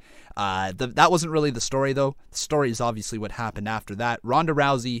Squad. That wasn't really the story, though. The story is obviously what happened after that. Ronda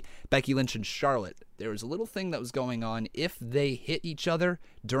Rousey, Becky Lynch, and Charlotte. There was a little thing that was going on. If they hit each other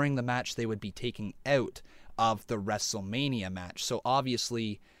during the match, they would be taken out of the WrestleMania match. So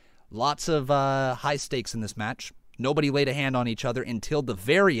obviously, lots of high stakes in this match. Nobody laid a hand on each other until the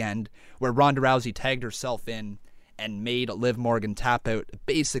very end, where Ronda Rousey tagged herself in and made Liv Morgan tap out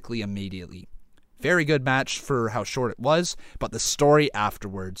basically immediately. Very good match for how short it was, but the story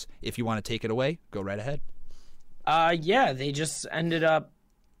afterwards, if you want to take it away, go right ahead. Yeah, they just ended up,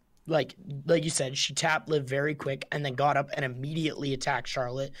 like you said, she tapped Liv very quick and then got up and immediately attacked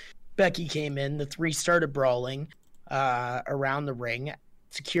Charlotte. Becky came in, the three started brawling around the ring.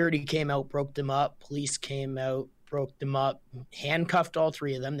 Security came out, broke them up. Police came out, broke them up, handcuffed all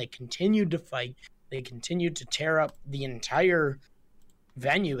three of them. They continued to fight. They continued to tear up the entire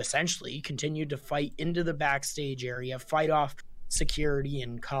venue, essentially. Continued to fight into the backstage area, fight off security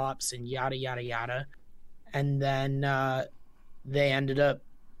and cops and yada, yada, yada. And then they ended up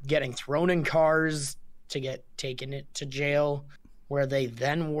getting thrown in cars, to get taken it to jail, where they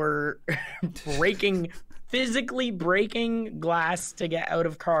then were physically breaking glass to get out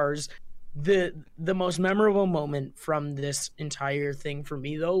of cars. The most memorable moment from this entire thing for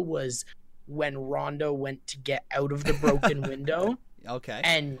me, though, was when Ronda went to get out of the broken window. Okay.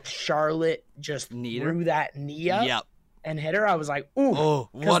 And Charlotte just threw that knee up. Yep. And hit her. I was like, ooh. Oh,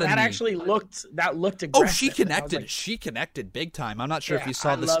 what a that knee. actually looked aggressive. Oh, she connected. She connected big time. I'm not sure if you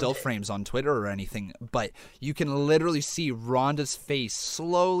saw the still frames on Twitter or anything, but you can literally see Ronda's face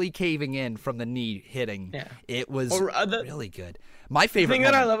slowly caving in from the knee hitting. Yeah. It was really good. My favorite thing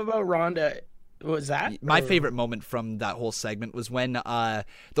that I love about Ronda was that. My favorite moment from that whole segment was when the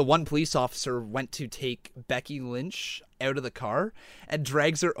one police officer went to take Becky Lynch out of the car and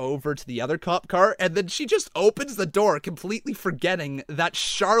drags her over to the other cop car, and then she just opens the door, completely forgetting that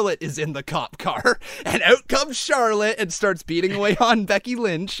Charlotte is in the cop car, and out comes Charlotte and starts beating away on Becky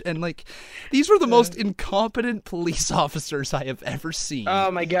Lynch. And like, these were the most incompetent police officers I have ever seen. Oh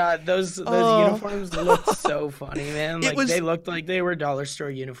my god, those uniforms looked so funny, man. Like, they looked like they were dollar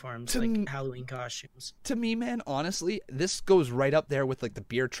store uniforms, like Halloween costumes. To me, man, honestly, this goes right up there with like the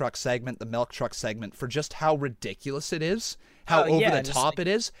beer truck segment, the milk truck segment, for just how ridiculous it is. How over the top it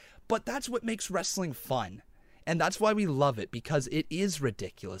is, but that's what makes wrestling fun, and that's why we love it, because it is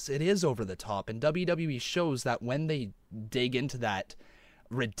ridiculous, it is over the top, and WWE shows that when they dig into that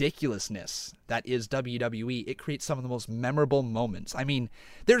ridiculousness that is WWE, it creates some of the most memorable moments. I mean,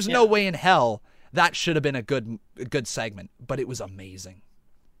 there's no way in hell that should have been a good segment, but it was amazing.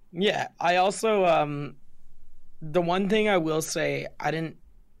 Yeah, I also the one thing I will say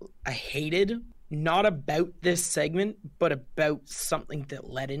I hated, not about this segment, but about something that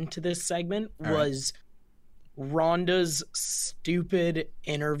led into this segment, was Ronda's stupid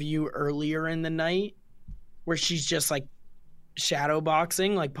interview earlier in the night where she's just like shadow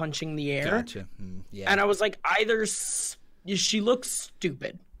boxing, like punching the air. Gotcha. Yeah. And I was like, she looks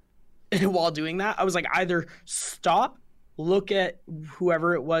stupid while doing that. I was like, either stop, look at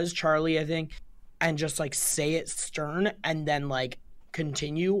whoever it was, Charlie, I think, and just like say it stern and then like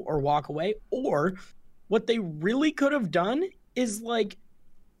continue or walk away. Or what they really could have done is like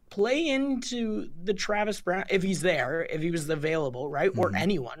play into the Travis Brown, if he's there, if he was available, right? Or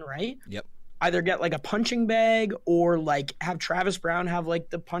anyone, right? Yep. Either get like a punching bag or like have Travis Brown have like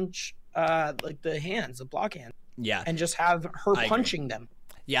the punch, like the hands, the block hands. Yeah. And just have her punching them.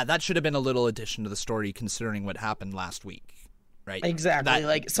 Yeah, that should have been a little addition to the story considering what happened last week. Right. Exactly.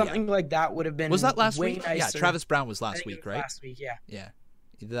 Like something like that would have been. Was that last week? Nicer. Yeah, Travis Brown was last week, right? Last week, yeah. Yeah.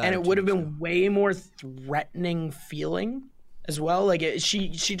 And it would have been way more threatening feeling as well. Like she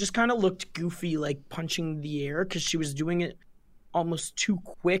just kind of looked goofy, like punching the air because she was doing it almost too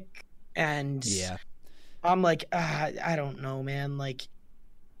quick. And yeah, I'm like, I don't know, man. Like,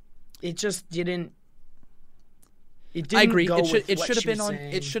 it just didn't. It didn't. I agree. Go it should have been on.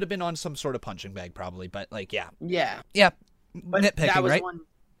 saying. It should have been on some sort of punching bag, probably. But like, yeah. But nitpicking, that was right?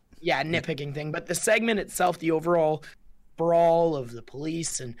 nitpicking thing. But the segment itself, the overall brawl of the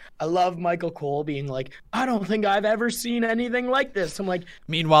police, and I love Michael Cole being like, I don't think I've ever seen anything like this. I'm like,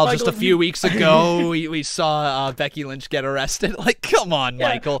 meanwhile, Michael, just a few weeks ago, we saw Becky Lynch get arrested. Like, come on,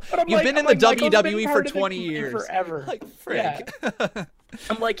 Michael. You've been in the WWE for 20 years. Forever. Like, frick. Yeah.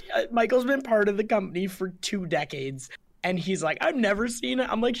 I'm like, Michael's been part of the company for 2 decades. And he's like, I've never seen it.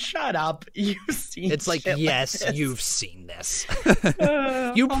 I'm like, shut up. You've seen it. It's like, yes, like you've seen this.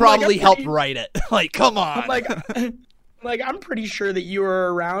 You probably helped write it. Like, come on. I'm pretty sure that you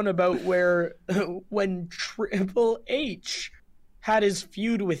were around about when Triple H had his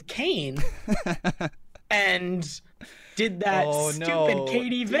feud with Kane and did that stupid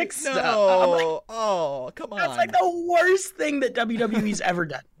Katie Vick stuff. No. Oh, come on. That's like the worst thing that WWE's ever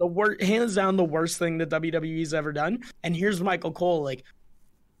done. Hands down, the worst thing that WWE's ever done. And here's Michael Cole, like,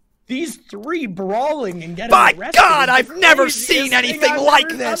 these 3 brawling and getting arrested. By God, I've never seen anything like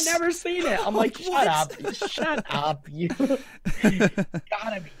this. I've never seen it. I'm like, shut up. You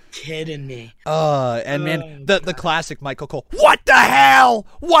gotta be kidding me. And man, the classic Michael Cole. What the hell?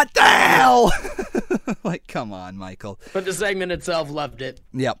 Like, come on, Michael. But the segment itself, loved it.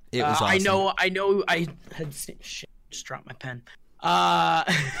 Yep, it was awesome. I know. I had seen. Shit, just dropped my pen.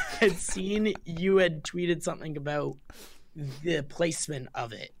 Had seen you had tweeted something about the placement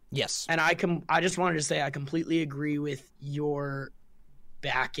of it. Yes. And I just wanted to say I completely agree with your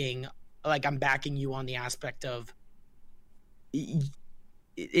backing. Like, I'm backing you on the aspect of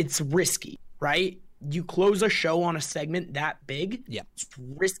it's risky, right? You close a show on a segment that big. Yeah. It's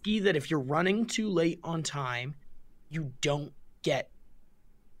risky that if you're running too late on time, you don't get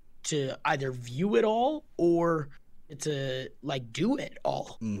to either view it all or to like do it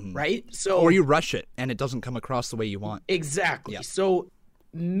all, Mm-hmm. right? So Or you rush it and it doesn't come across the way you want. exactly. Yeah. So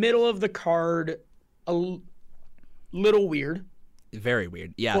middle of the card, little weird. Very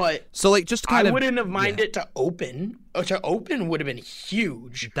weird. Yeah. But so like just kind I of wouldn't have minded it to open. To open would have been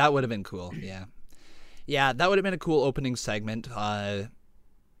huge. that would have been cool. Yeah. Yeah, that would have been a cool opening segment.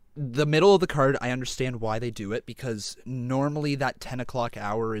 The middle of the card, I understand why they do it, because normally that 10 o'clock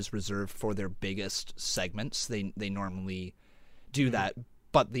hour is reserved for their biggest segments. They normally do that,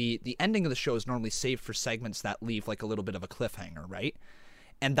 but the ending of the show is normally saved for segments that leave like a little bit of a cliffhanger, right?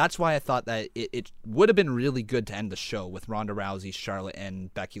 And that's why I thought that it would have been really good to end the show with Ronda Rousey, Charlotte,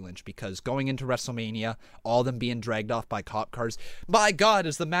 and Becky Lynch, because going into WrestleMania, all them being dragged off by cop cars, my God,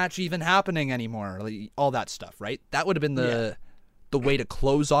 is the match even happening anymore? Like, all that stuff, right? That would have been the way to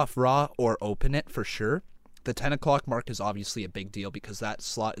close off Raw or open it for sure. The 10 o'clock mark is obviously a big deal because that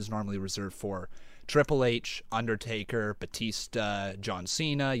slot is normally reserved for Triple H, Undertaker, Batista, John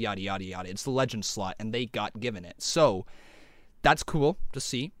Cena, yada, yada, yada. It's the legend slot, and they got given it. So that's cool to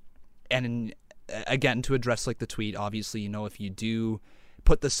see. And again, to address like the tweet, obviously, if you do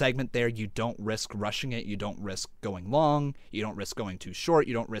put the segment there, you don't risk rushing it. You don't risk going long. You don't risk going too short.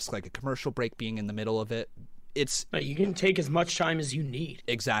 You don't risk like a commercial break being in the middle of it. You can take as much time as you need.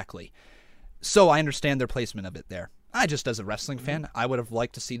 Exactly. So I understand their placement of it there. I just, as a wrestling fan, I would have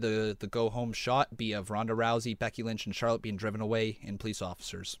liked to see the go-home shot be of Ronda Rousey, Becky Lynch, and Charlotte being driven away in police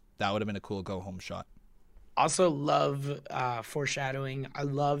officers. That would have been a cool go-home shot. Also love foreshadowing. I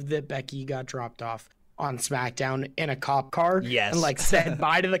love that Becky got dropped off on SmackDown in a cop car. Yes. And like said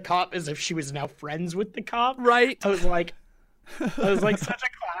bye to the cop as if she was now friends with the cop. Right. I was like such a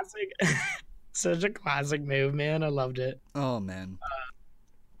classic. Such a classic move, man. I loved it. Oh, man.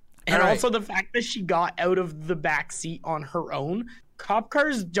 And also the fact that she got out of the back seat on her own. Cop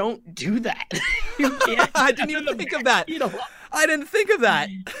cars don't do that. You can't. I didn't even think of that. I didn't think of that.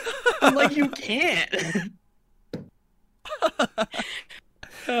 Like, you can't.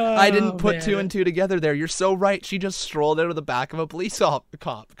 I didn't put two and two together there. You're so right. She just strolled out of the back of a police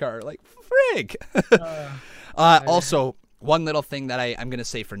cop car. Like, frig. Also, one little thing that I'm going to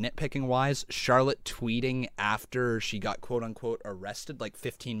say for nitpicking wise, Charlotte tweeting after she got quote unquote arrested, like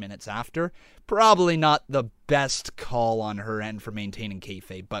 15 minutes after, probably not the best call on her end for maintaining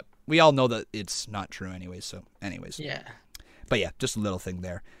kayfabe, but we all know that it's not true anyways. Yeah. But yeah, just a little thing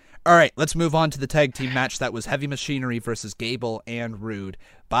there. All right, let's move on to the tag team match that was Heavy Machinery versus Gable and Rude.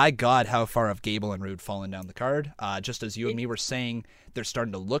 By God, how far have Gable and Rude fallen down the card? Just as you and me were saying, they're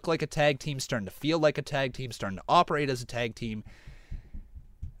starting to look like a tag team, starting to feel like a tag team, starting to operate as a tag team.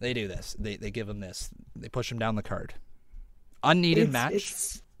 They do this. They give them this. They push them down the card. Unneeded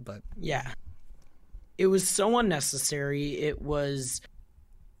match, but yeah, it was so unnecessary.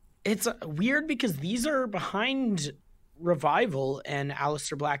 It's weird because these are behind Revival and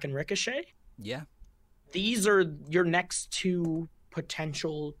Aleister Black and Ricochet. Yeah. These are your next two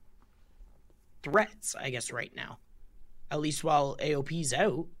potential threats, I guess, right now. At least while AOP's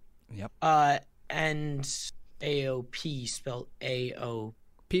out. Yep. And AOP spelled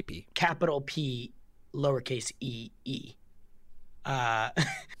AOPP. Capital P, lowercase e.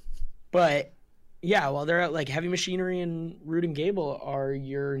 But yeah, while they're at like Heavy Machinery and Rude and Gable are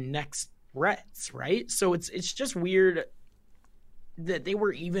your next threats, right? So it's just weird that they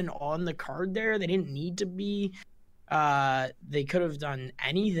were even on the card there. They didn't need to be. They could have done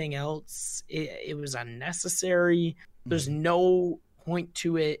anything else. It was unnecessary. There's no point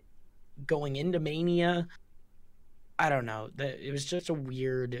to it going into Mania. I don't know. It was just a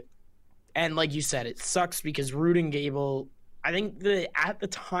weird. And like you said, it sucks because Rude and Gable, I think that at the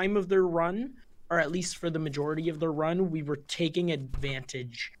time of their run, or at least for the majority of their run, we were taking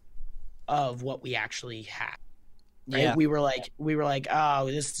advantage of what we actually had. Right? Yeah. We were like, oh,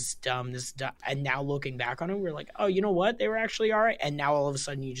 this is dumb. And now looking back on it, we're like, oh, you know what? They were actually all right. And now all of a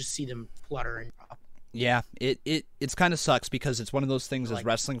sudden you just see them flutter and drop. Yeah, it's kind of sucks because it's one of those things as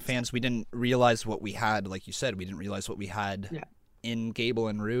wrestling fans, we didn't realize what we had. Like you said, we didn't realize what we had in Gable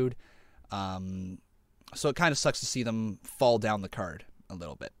and Rude. So it kind of sucks to see them fall down the card a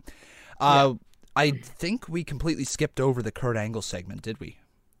little bit. I think we completely skipped over the Kurt Angle segment, did we?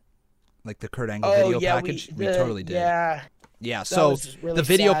 Like the Kurt Angle video package? We totally did. Yeah, so really the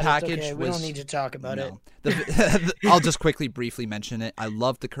video package was... We don't need to talk about it. I'll just briefly mention it. I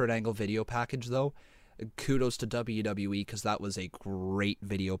loved the Kurt Angle video package, though. Kudos to WWE because that was a great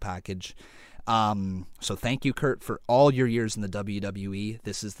video package. So thank you, Kurt, for all your years in the WWE.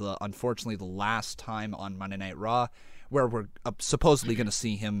 This is unfortunately the last time on Monday Night Raw where we're supposedly going to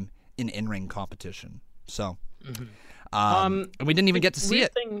see him in in-ring competition. So, and we didn't even get to see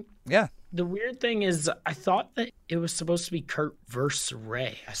it. Thing, yeah. The weird thing is, I thought that it was supposed to be Kurt versus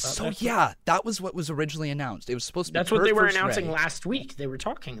Ray. That was what was originally announced. It was supposed to be That's Kurt what they were versus announcing Ray. last week. They were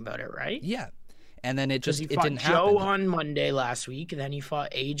talking about it, right? Yeah. And then it didn't Joe happen. on Monday last week, and then he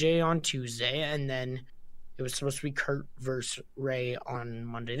fought AJ on Tuesday, and then it was supposed to be Kurt versus Ray on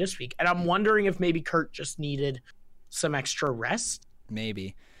Monday this week. And I'm wondering if maybe Kurt just needed some extra rest.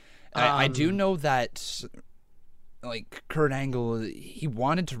 Maybe. I do know that, like, Kurt Angle, he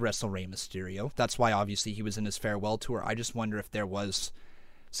wanted to wrestle Rey Mysterio. That's why, obviously, he was in his farewell tour. I just wonder if there was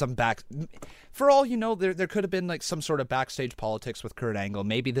some for all you know, there could have been, like, some sort of backstage politics with Kurt Angle.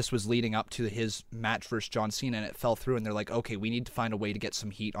 Maybe this was leading up to his match versus John Cena, and it fell through, and they're like, okay, we need to find a way to get some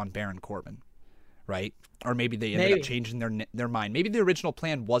heat on Baron Corbin, right? Or maybe they ended up changing their mind. Maybe the original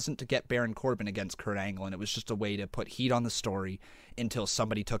plan wasn't to get Baron Corbin against Kurt Angle, and it was just a way to put heat on the story until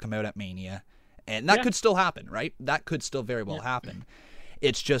somebody took him out at Mania. And that could still happen, right? That could still very well happen.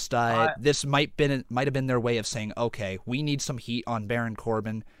 It's just this might have been their way of saying, okay, we need some heat on Baron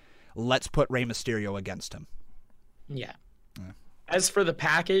Corbin. Let's put Rey Mysterio against him. Yeah. As for the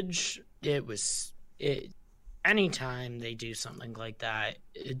package, anytime they do something like that,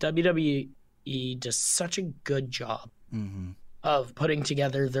 WWE does such a good job of putting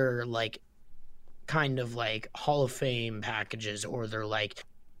together their, like, kind of like Hall of Fame packages, or their like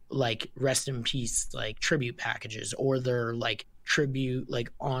rest in peace, like, tribute packages, or their, like, tribute, like,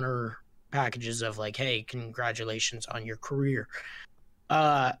 honor packages of, like, hey, congratulations on your career.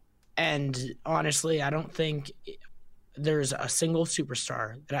 And honestly, I don't think there's a single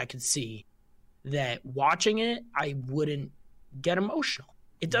superstar that I could see that watching it, I wouldn't get emotional.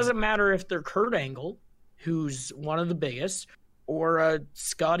 It doesn't matter if they're Kurt Angle, who's one of the biggest, or a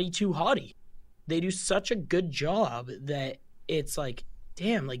Scotty 2 Hottie. They do such a good job that it's like,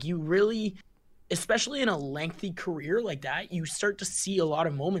 damn, like, you really, especially in a lengthy career like that, you start to see a lot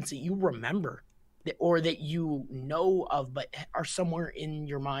of moments that you remember, or that you know of, but are somewhere in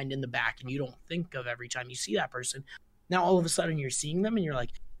your mind in the back, and you don't think of every time you see that person. Now, all of a sudden, you're seeing them, and you're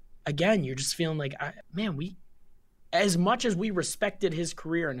like, again, you're just feeling like, as much as we respected his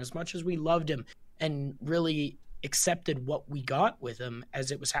career, and as much as we loved him, and really accepted what we got with him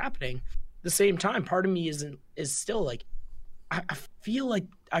as it was happening, at the same time, part of me is still like, I feel like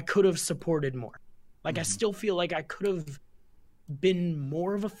I could have supported more. Like, I still feel like I could have been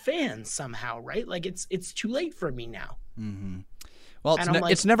more of a fan somehow, right? Like, it's too late for me now. Well,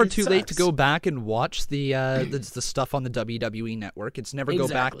 it's never too late to go back and watch the stuff on the WWE Network. It's never go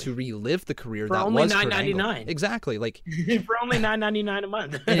back to relive the career for that only was $9.99. Exactly, like for only $9.99 a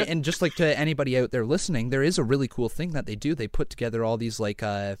month. and just like to anybody out there listening, there is a really cool thing that they do. They put together all these, like,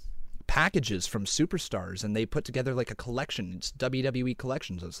 packages from superstars, and they put together, like, a collection. It's WWE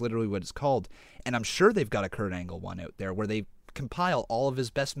Collections. That's literally what it's called. And I'm sure they've got a Kurt Angle one out there where they compile all of his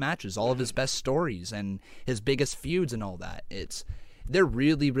best matches, all of his best stories, and his biggest feuds and all that. They're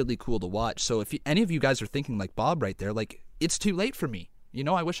really, really cool to watch. So if any of you guys are thinking like Bob right there, like, it's too late for me, you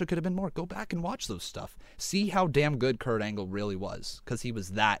know, I wish I could have been more, go back and watch those stuff. See how damn good Kurt Angle really was, because he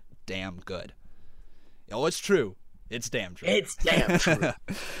was that damn good. Oh, it's true. It's damn true. It's damn true.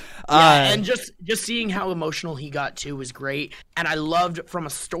 And just seeing how emotional he got too was great. And I loved, from a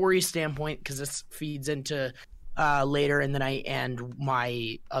story standpoint, because this feeds into later in the night and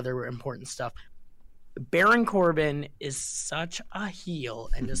my other important stuff. Baron Corbin is such a heel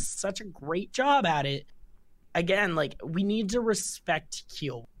and does such a great job at it. Again, like, we need to respect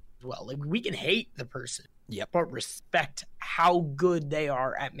heel as well. Like, we can hate the person, but respect how good they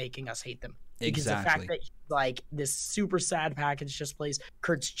are at making us hate them. Because the fact that, like, this super sad package just plays,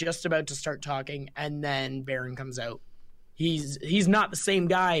 Kurt's just about to start talking, and then Baron comes out. He's not the same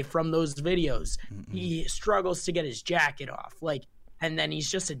guy from those videos. He struggles to get his jacket off. Like, and then he's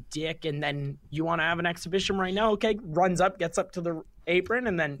just a dick, and then you want to have an exhibition right now? Okay, runs up, gets up to the apron,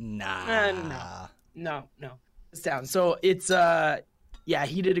 and then... No. It's down. So it's,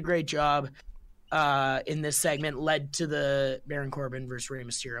 he did a great job in this segment, led to the Baron Corbin versus Rey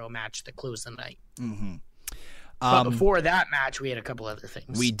Mysterio match that closed the night. But before that match, we had a couple other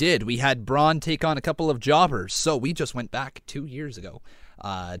things. We did. We had Braun take on a couple of jobbers. So we just went back 2 years ago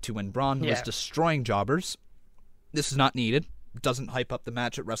to when Braun was destroying jobbers. This is not needed. Doesn't hype up the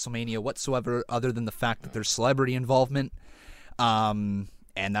match at WrestleMania whatsoever, other than the fact that there's celebrity involvement. And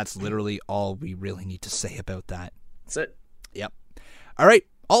that's literally all we really need to say about that. That's it. Yep. All right.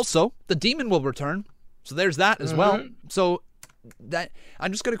 Also, the Demon will return. So there's that as well. So that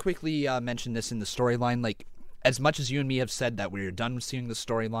I'm just going to quickly mention this in the storyline. Like, as much as you and me have said that we're done seeing the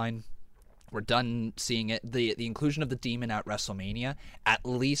storyline, we're done seeing it, the inclusion of the Demon at WrestleMania at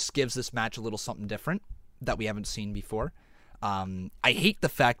least gives this match a little something different that we haven't seen before. I hate the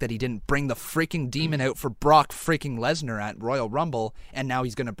fact that he didn't bring the freaking demon out for Brock freaking Lesnar at Royal Rumble, and now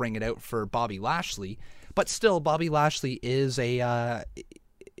he's going to bring it out for Bobby Lashley. But still, Bobby Lashley is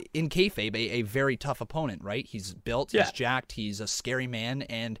in kayfabe, a very tough opponent, right? He's built, he's jacked, he's a scary man,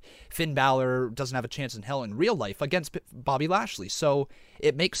 and Finn Balor doesn't have a chance in hell in real life against Bobby Lashley. So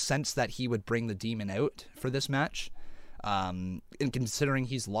it makes sense that he would bring the demon out for this match. And considering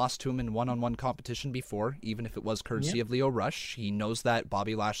he's lost to him in one-on-one competition before, even if it was courtesy of Lio Rush, he knows that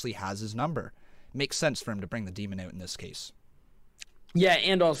Bobby Lashley has his number. Makes sense for him to bring the demon out in this case. Yeah,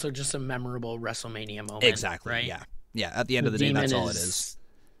 and also just a memorable WrestleMania moment. Exactly, right? Yeah, at the end of the day, that's all it is.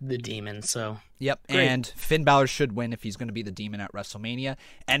 The demon, so. Yep, great. And Finn Balor should win if he's going to be the demon at WrestleMania.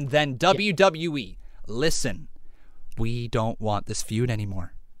 And then WWE, listen, we don't want this feud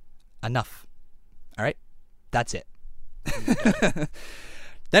anymore. Enough. All right? That's it.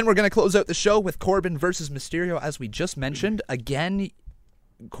 Then we're going to close out the show with Corbin versus Mysterio, as we just mentioned. Again,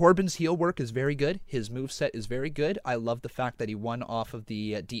 Corbin's heel work is very good. His moveset is very good. I love the fact that he won off of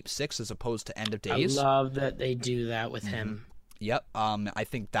the Deep Six as opposed to End of Days. I love that they do that with him. Yep, I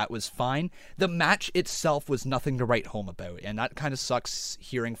think that was fine. The match itself was nothing to write home about, and that kind of sucks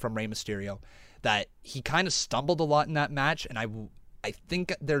hearing from Rey Mysterio that he kind of stumbled a lot in that match, and I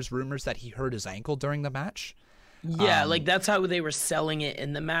think there's rumors that he hurt his ankle during the match. Yeah, like that's how they were selling it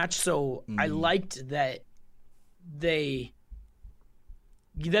in the match, so I liked that they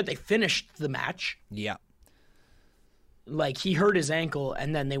finished the match. Yeah. Like, he hurt his ankle,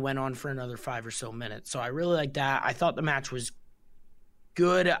 and then they went on for another 5 or so minutes. So I really liked that. I thought the match was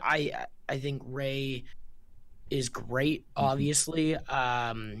good. I think Ray is great, obviously.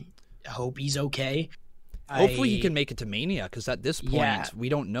 Hope he's okay. Hopefully he can make it to Mania, because at this point, we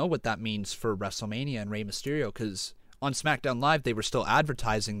don't know what that means for WrestleMania and Rey Mysterio, because on SmackDown Live, they were still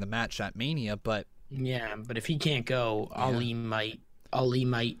advertising the match at Mania, but... Yeah, but if he can't go, Ali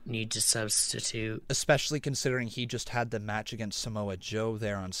might need to substitute. Especially considering he just had the match against Samoa Joe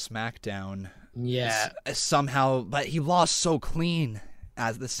there on SmackDown. Yeah. Somehow, but he lost so clean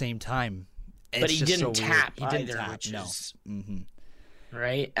at the same time. But he didn't tap either, he didn't tap, which is...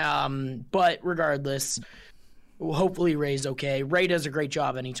 Right? But regardless, hopefully Ray's okay. Ray does a great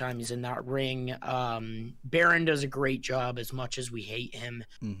job anytime he's in that ring. Baron does a great job, as much as we hate him,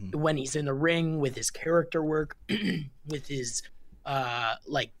 when he's in the ring, with his character work, with his...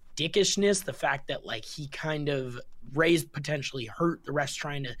 like dickishness, the fact that like he kind of Ray's potentially hurt the rest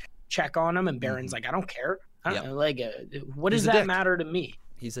trying to check on him, and Baron's like, I don't care. What does that matter to me?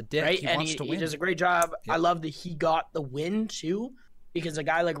 He's a dick. Right? He and wants to win. He does a great job. I love that he got the win too, because a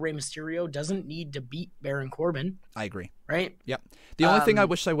guy like Rey Mysterio doesn't need to beat Baron Corbin. I agree. Right? Yep. The only thing I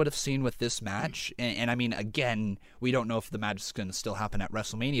wish I would have seen with this match, and I mean, again, we don't know if the match is going to still happen at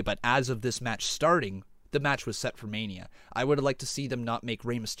WrestleMania, but as of this match starting, the match was set for Mania. I would have liked to see them not make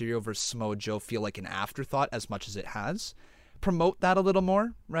Rey Mysterio versus Samoa Joe feel like an afterthought as much as it has. Promote that a little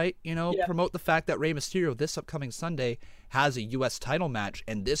more, right? Promote the fact that Rey Mysterio this upcoming Sunday has a U.S. title match,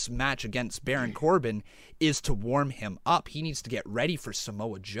 and this match against Baron Corbin is to warm him up. He needs to get ready for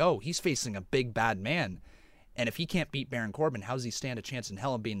Samoa Joe. He's facing a big, bad man. And if he can't beat Baron Corbin, how does he stand a chance in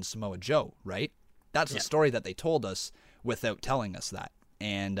hell of beating Samoa Joe, right? That's the story that they told us without telling us that.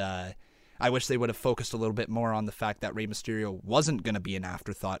 And, I wish they would have focused a little bit more on the fact that Rey Mysterio wasn't going to be an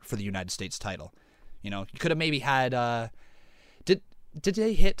afterthought for the United States title. You could have maybe had... Did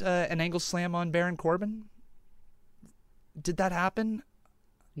they hit an angle slam on Baron Corbin? Did that happen?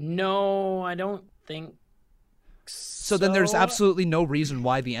 No, I don't think so. So then there's absolutely no reason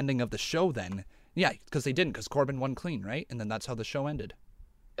why the ending of the show then... Yeah, because they didn't, because Corbin won clean, right? And then that's how the show ended.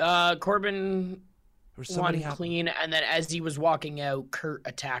 Corbin... One clean, and then as he was walking out, Kurt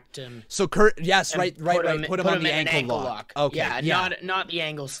attacked him. So Kurt, yes, right. Put him on the ankle lock. Okay, not the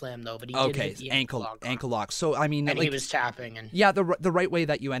angle slam though, but he did hit the ankle lock. So I mean, and he was tapping, and the right way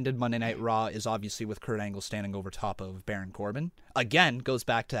that you ended Monday Night Raw is obviously with Kurt Angle standing over top of Baron Corbin. Again, goes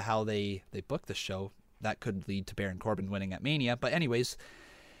back to how they booked the show. That could lead to Baron Corbin winning at Mania. But anyways,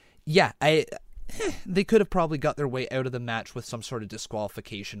 they could have probably got their way out of the match with some sort of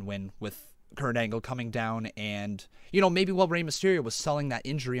disqualification win with Kurt Angle coming down, and maybe while Rey Mysterio was selling that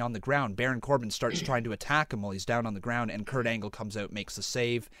injury on the ground, Baron Corbin starts trying to attack him while he's down on the ground, and Kurt Angle comes out, makes the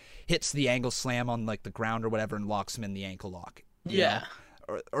save, hits the angle slam on like the ground or whatever, and locks him in the ankle lock.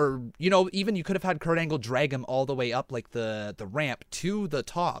 Or even you could have had Kurt Angle drag him all the way up like the ramp to the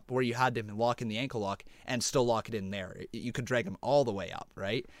top where you had him lock in the ankle lock and still lock it in there. You could drag him all the way up,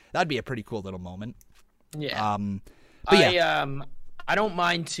 right? That'd be a pretty cool little moment. Yeah. I don't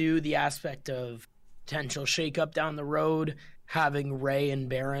mind too the aspect of potential shakeup down the road, having Ray and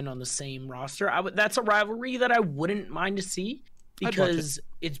Baron on the same roster. That's a rivalry that I wouldn't mind to see because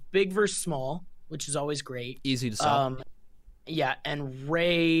it's big versus small, which is always great. Easy to sell. Yeah, and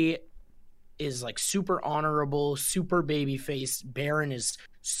Ray is like super honorable, super babyface. Baron is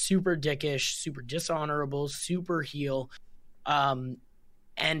super dickish, super dishonorable, super heel.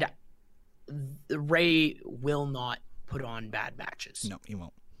 And Ray will not put on bad matches. No, he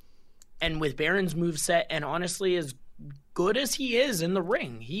won't. And with Baron's moveset, and honestly, as good as he is in the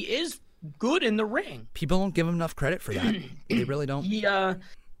ring, he is good in the ring. People don't give him enough credit for that. They really don't.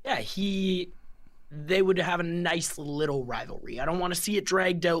 They would have a nice little rivalry. I don't want to see it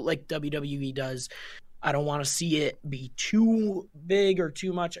dragged out like WWE does. I don't want to see it be too big or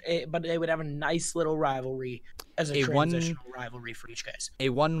too much, but they would have a nice little rivalry as a transitional rivalry for each guys. A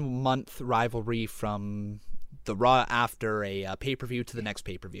 1 month rivalry from the Raw after a pay-per-view to the next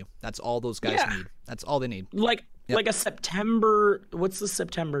pay-per-view. That's all those guys need. That's all they need. Like a September, what's the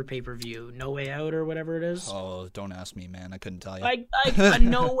September pay-per-view? No Way Out or whatever it is? Oh, don't ask me, man. I couldn't tell you. Like a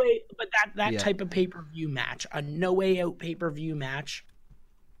No Way, but that type of pay-per-view match, a No Way Out pay-per-view match.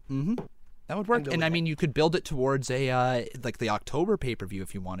 Mm-hmm. That would work. And I mean, you could build it towards a like the October pay-per-view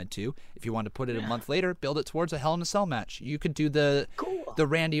if you wanted to. If you wanted to put it a month later, build it towards a Hell in a Cell match. You could do the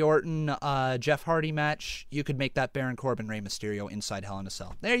Randy Orton, Jeff Hardy match. You could make that Baron Corbin, Rey Mysterio inside Hell in a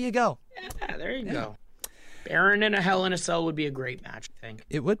Cell. There you go. Yeah, there you go. Baron in a Hell in a Cell would be a great match, I think.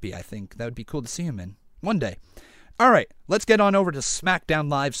 It would be, I think. That would be cool to see him in. One day. All right, let's get on over to SmackDown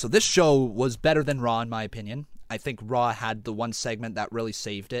Live. So this show was better than Raw, in my opinion. I think Raw had the one segment that really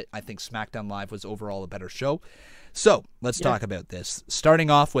saved it. I think SmackDown Live was overall a better show. So, let's talk about this.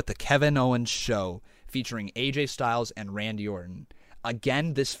 Starting off with the Kevin Owens show, featuring AJ Styles and Randy Orton.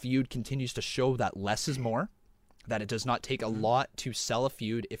 Again, this feud continues to show that less is more, that it does not take a lot to sell a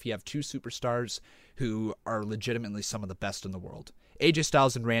feud if you have two superstars who are legitimately some of the best in the world. AJ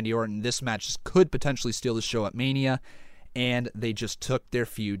Styles and Randy Orton, this match could potentially steal the show at Mania, and they just took their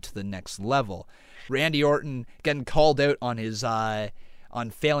feud to the next level. Randy Orton getting called out on his on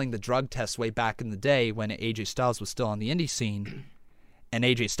failing the drug test way back in the day when AJ Styles was still on the indie scene, and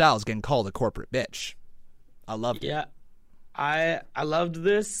AJ Styles getting called a corporate bitch. I loved it. Yeah, I loved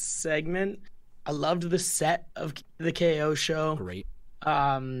this segment. I loved the set of the KO show. Great.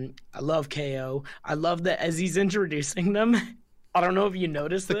 I love KO. I love that as he's introducing them. I don't know if you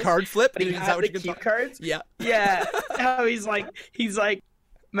noticed the card flip. But he had the cue cards. Yeah. Yeah. How he's like,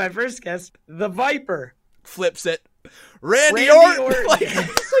 my first guess, the Viper. Flips it. Randy Orton.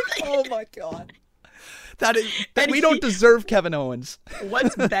 Oh my God. We don't deserve Kevin Owens.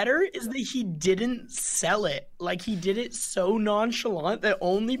 What's better is that he didn't sell it. Like, he did it so nonchalant that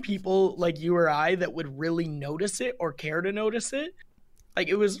only people like you or I that would really notice it or care to notice it. Like,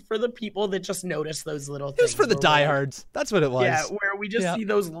 it was for the people that just notice those little things. It was for the diehards. That's what it was. Yeah, where we just see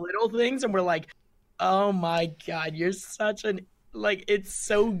those little things and we're like, oh my God, you're such an... Like, it's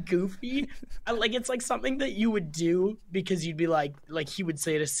so goofy. Like, it's like something that you would do because you'd be like he would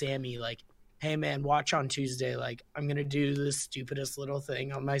say to Sammy, like, hey man, watch on Tuesday. Like, I'm going to do the stupidest little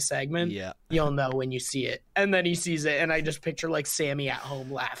thing on my segment. Yeah. You'll know when you see it. And then he sees it, and I just picture, like, Sammy at home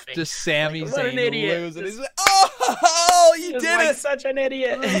laughing. Just Sammy like, saying, losing. He's like, oh, you did like it. Such an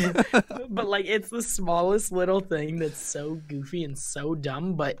idiot. But, like, it's the smallest little thing that's so goofy and so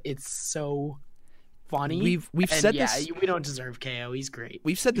dumb, but it's so... funny. We've said this. We don't deserve KO. He's great.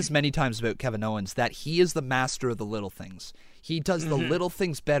 We've said this many times about Kevin Owens, that he is the master of the little things. He does the little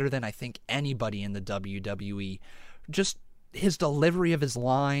things better than I think anybody in the WWE. Just his delivery of his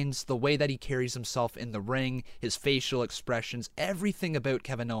lines, the way that he carries himself in the ring, his facial expressions, everything about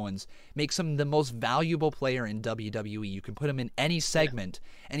Kevin Owens makes him the most valuable player in WWE. You can put him in any segment,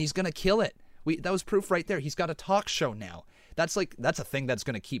 and he's going to kill it. That was proof right there. He's got a talk show now. That's a thing that's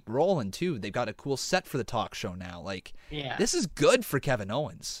going to keep rolling too. They've got a cool set for the talk show now. This is good for Kevin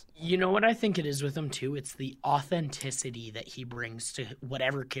Owens. You know what I think it is with him too? It's the authenticity that he brings to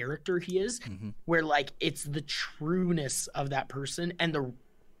whatever character he is, where like it's the trueness of that person and the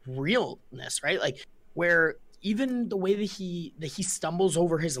realness, right? Like where even the way that he stumbles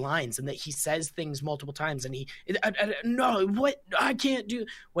over his lines and that he says things multiple times and I can't do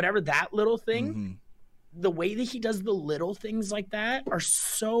whatever, that little thing. The way that he does the little things like that are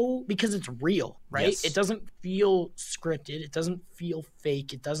so, because it's real, right? Yes. It doesn't feel scripted. It doesn't feel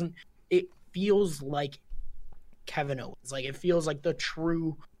fake. It feels like Kevin Owens. Like, it feels like the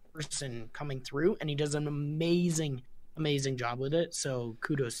true person coming through, and he does an amazing job with it. So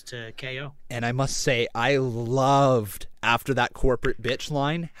kudos to KO. And I must say, I loved after that corporate bitch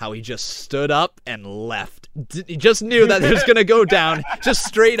line how he just stood up and left. He just knew that it was going to go down, just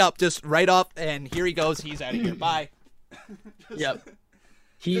straight up, just right up, and here he goes. He's out of here. Bye. Yep.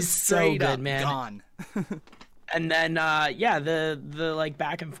 He's so good, man. Gone. And then, the like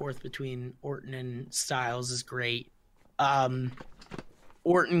back and forth between Orton and Styles is great.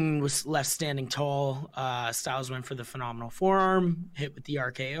 Orton was left standing tall. Styles went for the phenomenal forearm, hit with the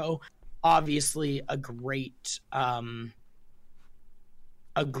RKO. Obviously, a great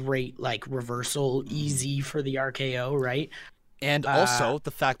like reversal, easy for the RKO, right? And also, the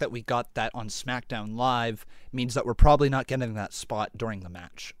fact that we got that on SmackDown Live means that we're probably not getting that spot during the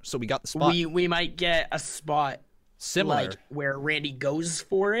match. So we got the spot. We might get a spot similar, like where Randy goes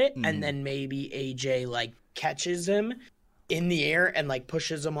for it, and then maybe AJ like catches him in the air and like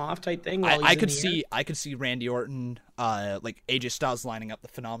pushes him off type thing. I could see Randy Orton, like AJ Styles lining up the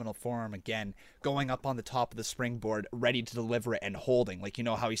phenomenal forearm again, going up on the top of the springboard, ready to deliver it and holding. Like, you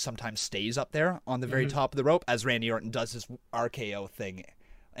know how he sometimes stays up there on the very top of the rope as Randy Orton does his RKO thing,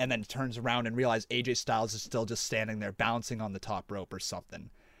 and then turns around and realizes AJ Styles is still just standing there bouncing on the top rope or something.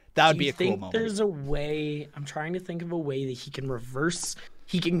 That would be a cool moment. There's a way. I'm trying to think of a way that he can reverse.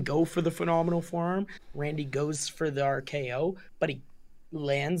 He can go for the phenomenal forearm. Randy goes for the RKO, but he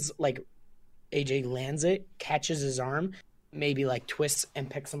lands, like AJ lands it, catches his arm, maybe like twists and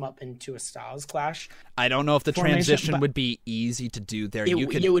picks him up into a Styles Clash. I don't know if the transition would be easy to do there.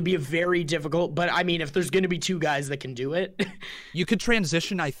 It would be very difficult, but I mean, if there's going to be two guys that can do it. You could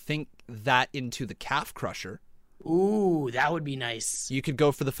transition, I think, that into the calf crusher. Ooh, that would be nice. You could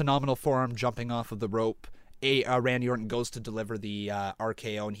go for the phenomenal forearm jumping off of the rope. Randy Orton goes to deliver the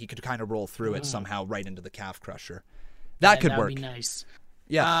RKO, and he could kind of roll through it somehow right into the calf crusher. That could work. That'd be nice.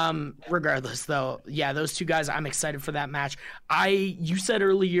 Yeah. Regardless, though, yeah, those two guys, I'm excited for that match. You said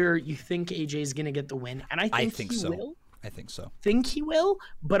earlier you think AJ's gonna get the win, and I think he so. will. I think so. Think he will,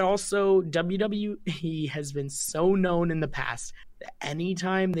 but also WWE has been so known in the past that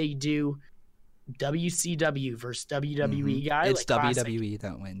anytime they do WCW versus WWE guy, it's like WWE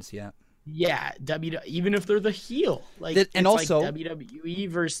that wins. Yeah. Yeah, even if they're the heel, like and also like WWE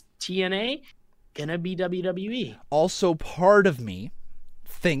versus TNA, gonna be WWE. Also, part of me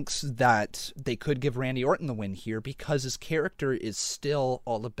thinks that they could give Randy Orton the win here because his character is still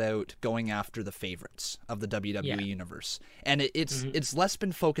all about going after the favorites of the WWE universe, and it's less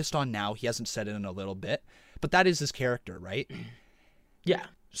been focused on now. He hasn't said it in a little bit, but that is his character, right? Yeah.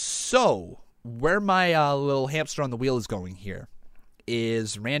 So where my little hamster on the wheel is going here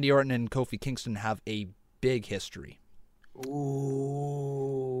is Randy Orton and Kofi Kingston have a big history.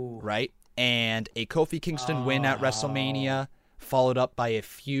 Ooh. Right? And a Kofi Kingston win at WrestleMania, followed up by a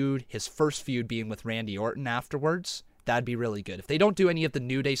feud, his first feud being with Randy Orton afterwards. That'd be really good. If they don't do any of the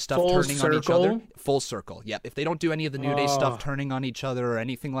New Day stuff on each other, full circle. Yep. If they don't do any of the New Day stuff turning on each other or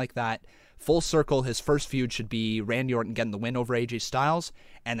anything like that, full circle, his first feud should be Randy Orton getting the win over AJ Styles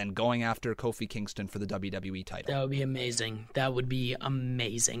and then going after Kofi Kingston for the WWE title. That would be amazing. That would be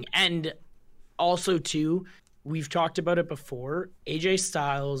amazing. And also, too, we've talked about it before. AJ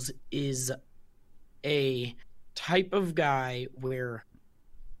Styles is a type of guy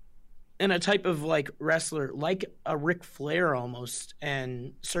and a type of like wrestler, like a Ric Flair almost,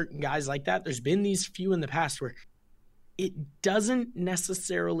 and certain guys like that. There's been these few in the past where it doesn't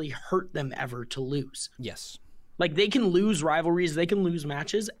necessarily hurt them ever to lose. Yes. Like, they can lose rivalries, they can lose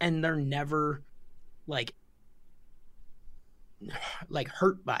matches, and they're never, like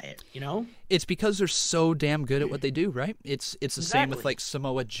hurt by it, you know? It's because they're so damn good at what they do, right? It's the same with, like,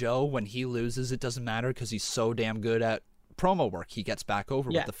 Samoa Joe. When he loses, it doesn't matter because he's so damn good at promo work. He gets back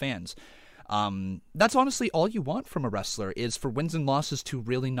over with the fans. That's honestly all you want from a wrestler, is for wins and losses to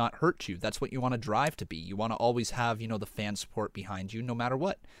really not hurt you. That's what you want to drive to be. You want to always have, you know, the fan support behind you no matter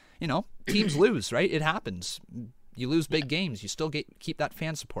what. You know, teams lose, right? It happens. You lose big games. You still keep that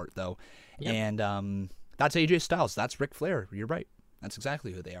fan support, though. Yep. And that's AJ Styles. That's Ric Flair. You're right. That's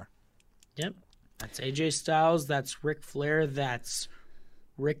exactly who they are. Yep. That's AJ Styles. That's Ric Flair. That's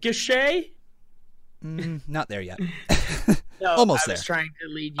Ricochet. Not there yet. No, almost there. I was trying to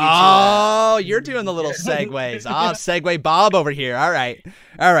lead you to you're doing the little segues. Segue Bob over here. All right.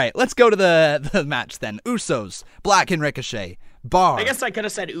 Let's go to the match then. Usos, Black and Ricochet. Bar. I guess I could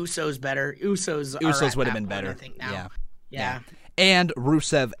have said Usos better. Usos would have been better. I think now. Yeah. And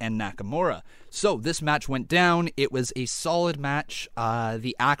Rusev and Nakamura. So this match went down. It was a solid match.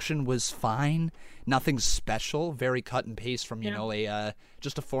 The action was fine. Nothing special. Very cut and paste from, you know,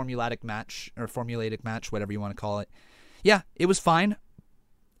 just a formulaic match, whatever you want to call it. Yeah, it was fine.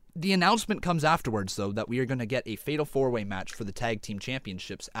 The announcement comes afterwards, though, that we are going to get a Fatal 4-Way match for the Tag Team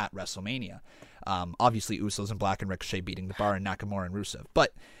Championships at WrestleMania. Obviously, Usos and Black and Ricochet beating the Bar and Nakamura and Rusev.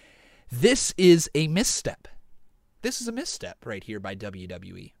 But this is a misstep. This is a misstep right here by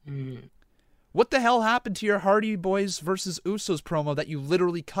WWE. What the hell happened to your Hardy Boys versus Usos promo that you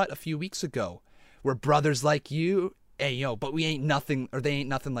literally cut a few weeks ago? We're brothers like you. Hey, yo, but we ain't nothing, or they ain't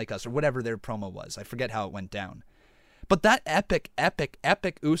nothing like us, or whatever their promo was. I forget how it went down. But that epic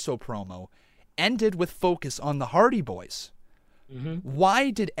Uso promo ended with focus on the Hardy Boys. Mm-hmm. Why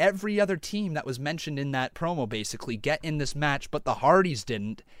did every other team that was mentioned in that promo basically get in this match, but the Hardys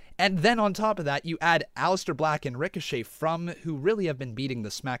didn't? And then on top of that, you add Aleister Black and Ricochet who really have been beating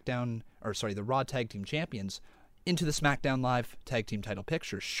the Raw Tag Team Champions into the SmackDown Live Tag Team title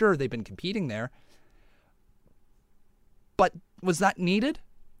picture. Sure, they've been competing there. But was that needed?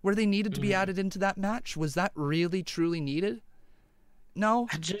 Were they needed to be added into that match? Was that really, truly needed? No,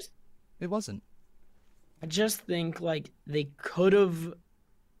 it wasn't. I just think like they could have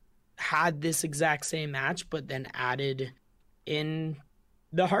had this exact same match, but then added in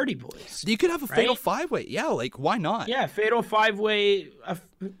the Hardy Boys. You could have a Fatal 5-Way. Yeah, like why not? Yeah, Fatal 5-Way.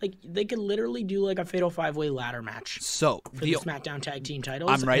 Like they could literally do like a Fatal 5-Way ladder match. So for the SmackDown Tag Team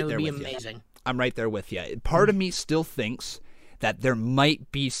titles, I'm right there with with you. Amazing. I'm right there with you. Part of me still thinks that there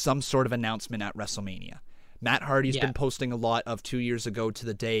might be some sort of announcement at WrestleMania. Matt Hardy's been posting a lot of 2 years ago to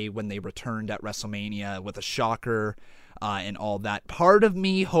the day when they returned at WrestleMania with a shocker and all that. Part of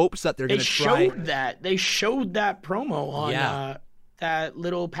me hopes that they're going to try. They showed that promo on that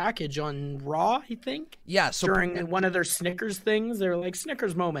little package on Raw, I think. Yeah. So during one of their Snickers things, they were like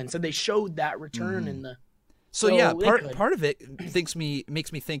Snickers moments, and they showed that return in the. So yeah, part of it makes me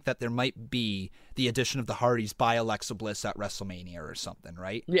think that there might be the addition of the Hardys by Alexa Bliss at WrestleMania or something,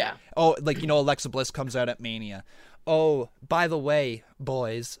 right? Yeah. Oh, like Alexa Bliss comes out at Mania. Oh, by the way,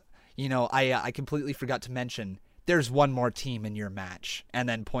 boys, I completely forgot to mention there's one more team in your match, and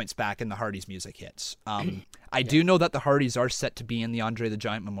then points back and the Hardys music hits. I do know that the Hardys are set to be in the Andre the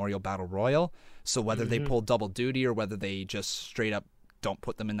Giant Memorial Battle Royal, so whether they pull double duty or whether they just straight up don't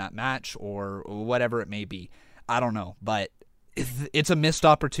put them in that match or whatever it may be, I don't know, but it's a missed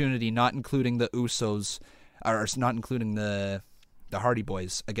opportunity not including the Usos, or not including the Hardy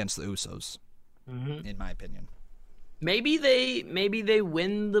Boys against the Usos, in my opinion. Maybe they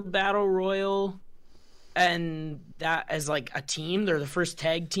win the Battle Royal, and that as like a team, they're the first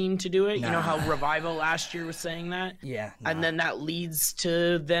tag team to do it. Nah. You know how Revival last year was saying that? Yeah. Nah. And then that leads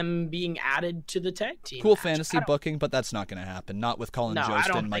to them being added to the tag team. Cool fantasy booking, but that's not going to happen. Not with Colin Jost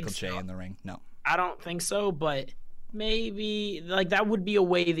and Michael Che in the ring. No. I don't think so, but maybe like that would be a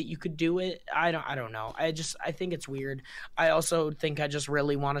way that you could do it. I don't know. I think it's weird. I also think I just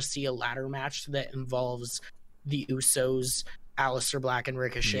really want to see a ladder match that involves the Usos, Aleister Black and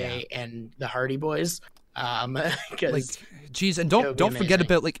Ricochet, and the Hardy Boys. Because and don't forget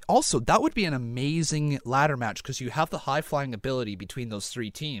about also that would be an amazing ladder match because you have the high flying ability between those three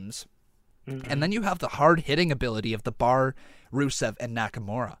teams, and then you have the hard hitting ability of the Bar, Rusev, and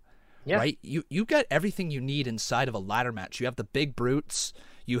Nakamura. Yeah. Right? You get everything you need inside of a ladder match. You have the big brutes,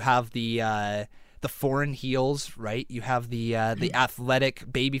 you have the foreign heels, right? You have the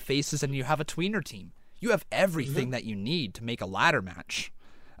athletic baby faces, and you have a tweener team. You have everything that you need to make a ladder match.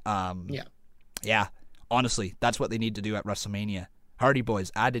 Yeah. Honestly, that's what they need to do at WrestleMania. Hardy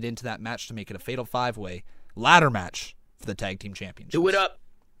Boys added into that match to make it a Fatal 5-Way ladder match for the Tag Team Championships. Do it up.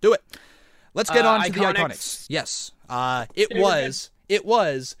 Do it. Let's get on to the Iconics. Yes. It was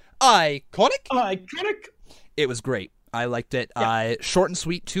iconic. Iconic. It was great. I liked it. Yeah. Short and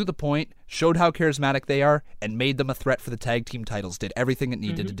sweet, to the point, showed how charismatic they are, and made them a threat for the tag team titles. Did everything it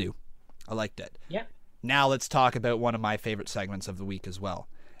needed to do. I liked it. Yeah. Now let's talk about one of my favorite segments of the week as well.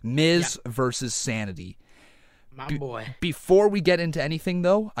 Miz versus Sanity. My boy. Before we get into anything,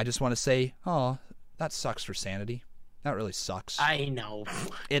 though, I just want to say, that sucks for Sanity. That really sucks. I know.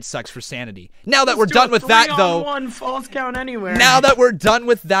 It sucks for Sanity. Now that we're done with that, though. 3-on-1 false count anywhere. Now that we're done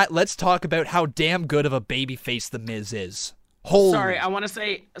with that, let's talk about how damn good of a babyface the Miz is. Holy. Sorry, I want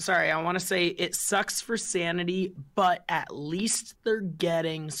to say it sucks for Sanity, but at least they're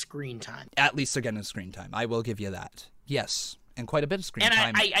getting screen time. At least they're getting screen time. I will give you that. Yes. And quite a bit of screen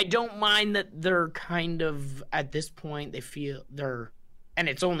time. And I don't mind that they're kind of, at this point, they feel they're, and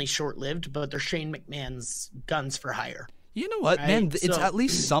it's only short-lived, but they're Shane McMahon's guns for hire. You know what, right? Man? It's at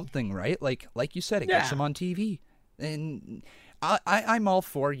least something, right? Like you said, it gets them on TV. And I'm all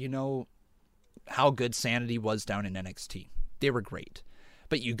for, how good Sanity was down in NXT. They were great.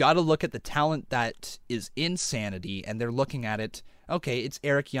 But you got to look at the talent that is in Sanity, and they're looking at it, okay, it's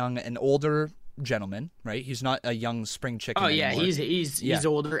Eric Young, an older gentleman, right? He's not a young spring chicken anymore. He's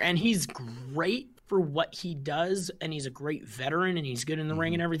older, and he's great for what he does, and he's a great veteran, and he's good in the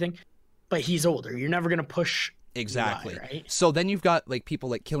ring and everything, but he's older. You're never going to push Exactly. right? So then you've got like people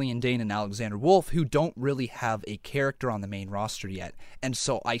like Killian Dane and Alexander Wolf who don't really have a character on the main roster yet. And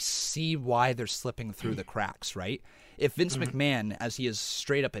so I see why they're slipping through the cracks, right? If Vince McMahon, as he has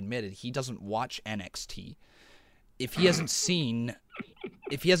straight up admitted, he doesn't watch NXT, if he hasn't seen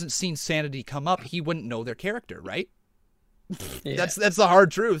Sanity come up, he wouldn't know their character, right? Yeah. That's the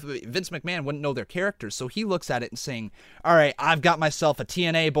hard truth. Vince McMahon wouldn't know their characters, so he looks at it and saying, all right, I've got myself a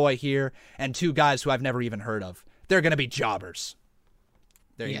TNA boy here and 2 guys who I've never even heard of. They're going to be jobbers.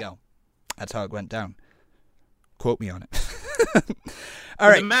 There you go. That's how it went down. Quote me on it. All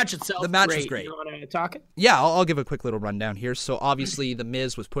right. The match itself, the match was great. You want to talk it? Yeah, I'll give a quick little rundown here. So obviously The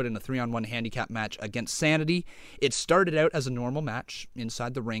Miz was put in a 3-on-1 handicap match against Sanity. It started out as a normal match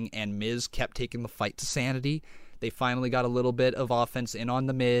inside the ring, and Miz kept taking the fight to Sanity. They finally got a little bit of offense in on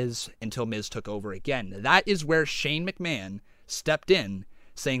The Miz until Miz took over again. That is where Shane McMahon stepped in,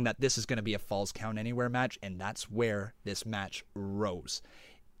 saying that this is going to be a Falls Count Anywhere match, and that's where this match rose.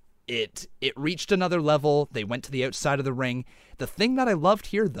 It reached another level. They went to the outside of the ring. The thing that I loved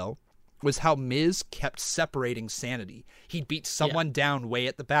here, though, was how Miz kept separating Sanity. He'd beat someone down way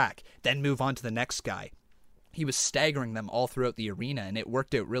at the back, then move on to the next guy. He was staggering them all throughout the arena, and it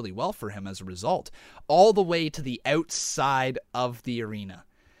worked out really well for him as a result, all the way to the outside of the arena,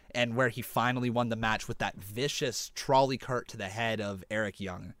 and where he finally won the match with that vicious trolley cart to the head of Eric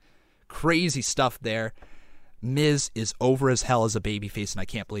Young. Crazy stuff there. Miz is over as hell as a babyface, and I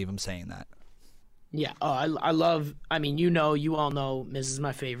can't believe I'm saying that. Yeah, I love, I mean, you all know Miz is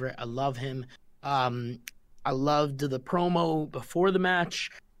my favorite. I love him. I loved the promo before the match.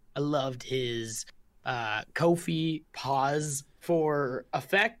 I loved his Kofi pause for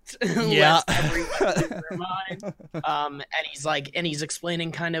effect. Yeah. And he's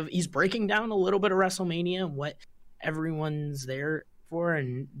explaining he's breaking down a little bit of WrestleMania and what everyone's there for,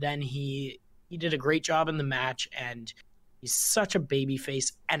 and then he did a great job in the match, and he's such a baby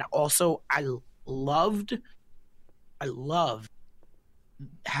face. And also I loved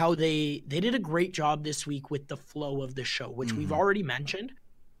how they did a great job this week with the flow of the show, which we've already mentioned,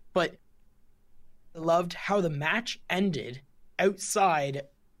 but I loved how the match ended outside,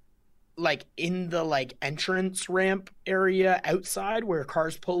 like in the entrance ramp area outside where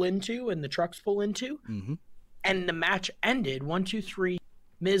cars pull into and the trucks pull into. And the match ended 1, 2, 3.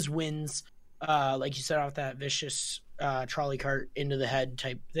 Miz wins, like you said, off that vicious trolley cart into the head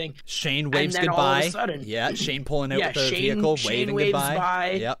type thing. Shane waves goodbye. All of a sudden, Shane pulling out with the vehicle, waving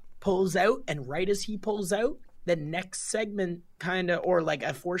goodbye. Yep. Pulls out, and right as he pulls out, the next segment or like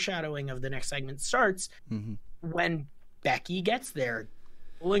a foreshadowing of the next segment starts when Becky gets there,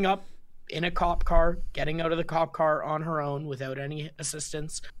 pulling up in a cop car, getting out of the cop car on her own without any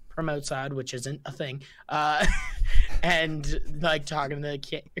assistance from outside, which isn't a thing, and like talking to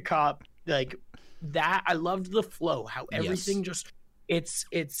the cop, like that. I loved the flow, how everything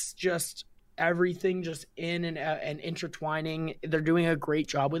it's just everything just in and intertwining. They're doing a great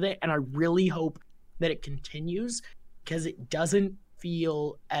job with it, and I really hope that it continues, because it doesn't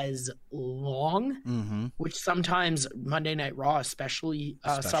feel as long, which sometimes Monday Night Raw especially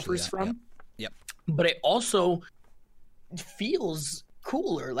suffers from. Yep. But it also feels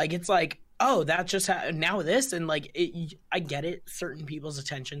cooler. Like, it's like, oh, that just now this, and like I get it. Certain people's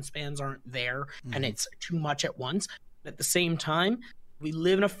attention spans aren't there, and it's too much at once. But at the same time, we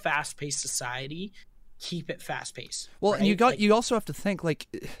live in a fast-paced society. Keep it fast-paced. Well, right? and you also have to think, like,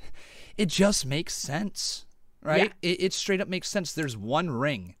 it just makes sense, right? Yeah. It straight up makes sense. There's one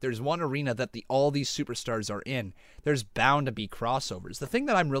ring. There's one arena that all these superstars are in. There's bound to be crossovers. The thing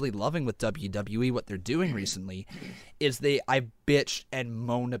that I'm really loving with WWE, what they're doing recently, is I bitched and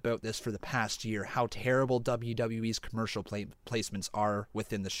moaned about this for the past year, how terrible WWE's commercial placements are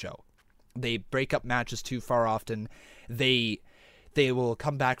within the show. They break up matches too far often. They will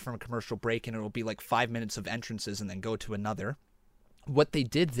come back from a commercial break, and it will be like 5 minutes of entrances and then go to another. What they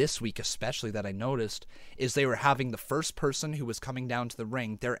did this week, especially, that I noticed, is they were having the first person who was coming down to the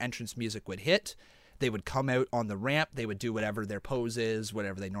ring, their entrance music would hit, they would come out on the ramp, they would do whatever their pose is,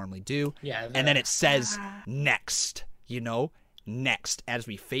 whatever they normally do, and then it says, next, next, as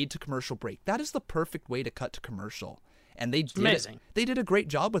we fade to commercial break. That is the perfect way to cut to commercial. And they did a great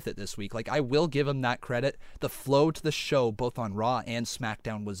job with it this week. Like, I will give them that credit. The flow to the show, both on Raw and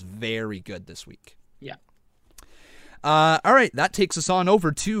SmackDown, was very good this week. Yeah. All right, that takes us on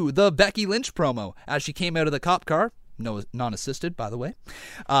over to the Becky Lynch promo as she came out of the cop car. No, non-assisted, by the way.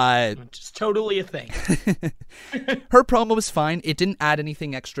 Which is totally a thing. Her promo was fine. It didn't add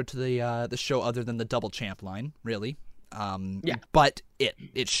anything extra to the show other than the double champ line, really. But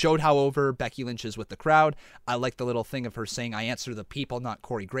it showed how over Becky Lynch is with the crowd. I like the little thing of her saying, "I answer the people, not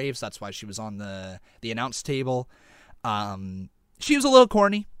Corey Graves." That's why she was on the announce table. She was a little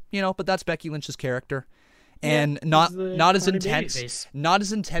corny, but that's Becky Lynch's character. And not as intense, not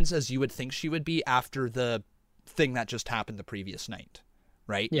as intense as you would think she would be after the thing that just happened the previous night,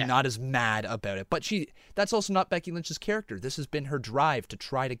 right? Yeah. Not as mad about it. But that's also not Becky Lynch's character. This has been her drive to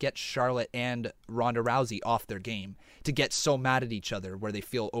try to get Charlotte and Ronda Rousey off their game, to get so mad at each other where they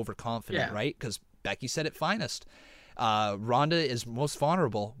feel overconfident, right? Because Becky said it finest. Ronda is most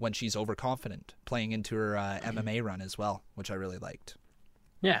vulnerable when she's overconfident, playing into her MMA run as well, which I really liked.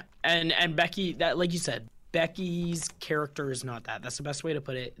 Yeah, and Becky, that, like you said, Becky's character is not that. That's the best way to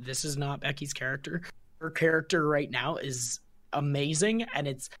put it. This is not Becky's character. Her character right now is amazing, and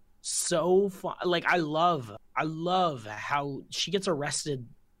it's so fun. Like, I love how she gets arrested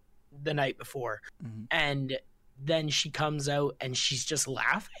the night before, and then she comes out and she's just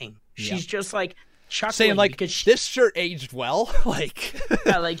laughing. She's just like chuckling, saying like, this shirt aged well. Like,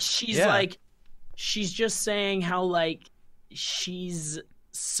 yeah, like she's like, she's just saying how like she's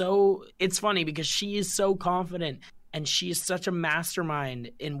so, it's funny because she is so confident and she is such a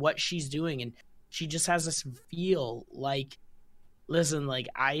mastermind in what she's doing, and she just has this feel like, listen, like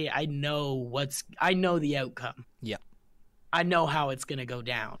I know the outcome. Yeah. I know how it's gonna go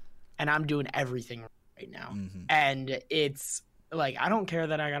down, and I'm doing everything right now. And it's like, I don't care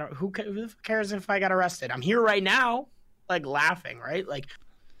that I got, who cares if I got arrested? I'm here right now, like laughing, right? Like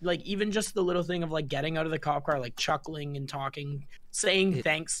even just the little thing of like getting out of the cop car, like chuckling and talking, saying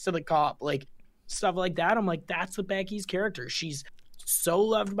thanks to the cop, like stuff like that. I'm like, that's the Becky's character. She's so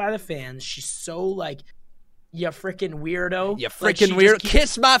loved by the fans. She's so like, you freaking weirdo. You freaking weirdo.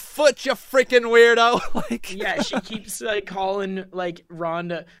 Kiss my foot, you freaking weirdo. Like, yeah, she keeps like calling like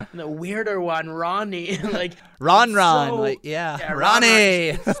Ronda the weirder one, Ronnie. Like Ron. Like, yeah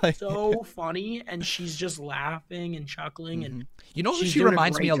Ronnie. It's so funny, and she's just laughing and chuckling, and you know who she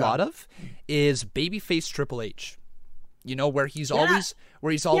reminds me a lot of is babyface Triple H. Where he's always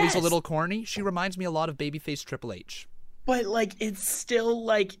a little corny. She reminds me a lot of babyface Triple H. But like, it's still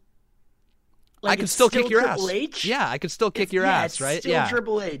like I could still kick your Triple ass. H? Yeah, I could still kick your ass, right? It's still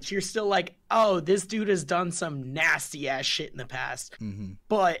Triple H. You're still like, oh, this dude has done some nasty ass shit in the past.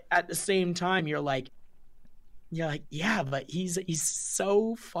 But at the same time, you're like, yeah, but he's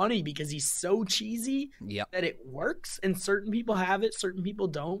so funny because he's so cheesy that it works. And certain people have it, certain people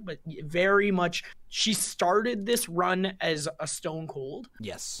don't. But very much, she started this run as a Stone Cold.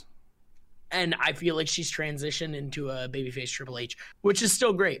 Yes. And I feel like she's transitioned into a babyface Triple H, which is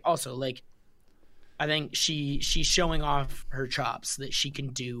still great. Also, like, I think she's showing off her chops, that she can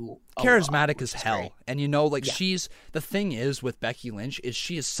do charismatic as hell. Great. And she's, the thing is with Becky Lynch is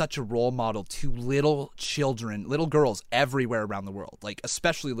she is such a role model to little children, little girls everywhere around the world, like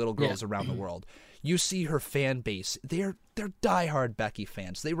especially little girls around the world. You see her fan base, they're diehard Becky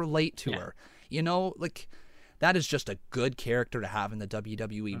fans. They relate to her. Like, that is just a good character to have in the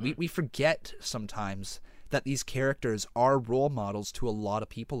WWE. We forget sometimes that these characters are role models to a lot of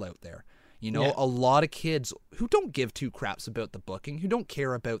people out there. A lot of kids who don't give two craps about the booking, who don't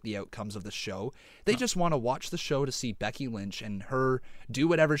care about the outcomes of the show. They just want to watch the show to see Becky Lynch and her do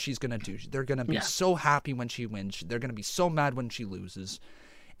whatever she's going to do. They're going to be so happy when she wins. They're going to be so mad when she loses.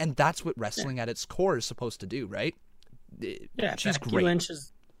 And that's what wrestling at its core is supposed to do, right? Yeah, she's great.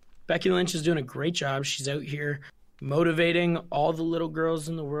 Becky Lynch is doing a great job. She's out here motivating all the little girls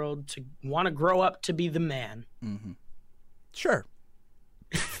in the world to want to grow up to be the man. Sure.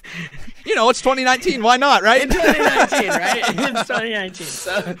 It's 2019. Why not, right? It's 2019, right? It's 2019.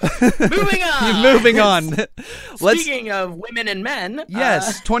 So, moving on. Speaking of women and men.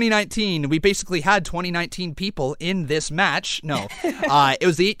 Yes, 2019. We basically had 2019 people in this match. No. It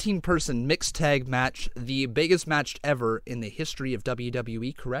was the 18-person mixed tag match, the biggest match ever in the history of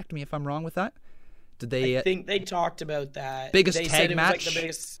WWE. Correct me if I'm wrong with that. Did they? I think they talked about that. Biggest they tag said match? It was like the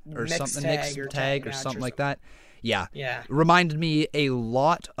biggest or something, mixed tag or something like that. Yeah. Yeah. Reminded me a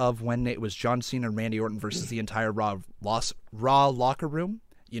lot of when it was John Cena and Randy Orton versus the entire Raw locker room.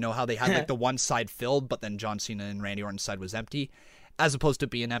 How they had like the one side filled, but then John Cena and Randy Orton's side was empty. As opposed to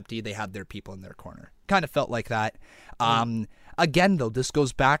being empty, they had their people in their corner. Kind of felt like that. Again, though, this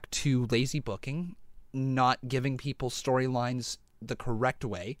goes back to lazy booking, not giving people storylines the correct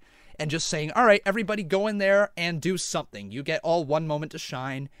way, and just saying, all right, everybody go in there and do something. You get all one moment to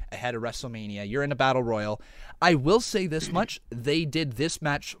shine ahead of WrestleMania. You're in a battle royal. I will say this much. They did this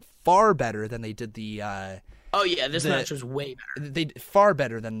match far better than they did the... this match was way better. They far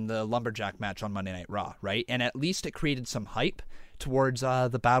better than the Lumberjack match on Monday Night Raw, right? And at least it created some hype towards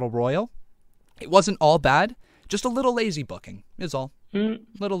the battle royal. It wasn't all bad. Just a little lazy booking is all.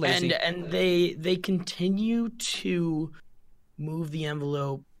 Little lazy. And they continue to move the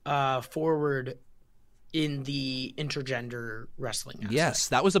envelope forward in the intergender wrestling aspect. Yes,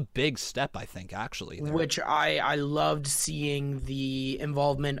 that was a big step, I think, actually. There. Which I loved seeing the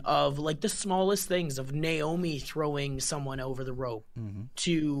involvement of like the smallest things, of Naomi throwing someone over the rope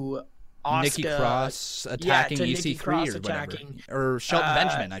to Asuka, Nikki Cross attacking EC3 or whatever. Or Shelton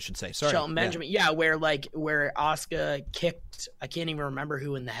Benjamin, I should say. Sorry. Shelton Benjamin, where Asuka kicked, I can't even remember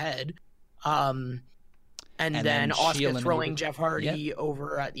who in the head. And then Asuka throwing Jeff Hardy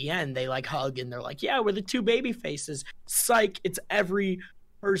over at the end. They like hug and they're like, yeah, we're the two baby faces. Psych, it's every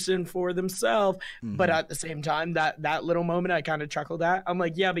person for themselves. But at the same time, that little moment I kind of chuckled at. I'm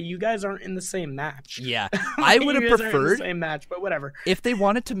like, yeah, but you guys aren't in the same match. Yeah. I would have preferred the same match, but whatever. If they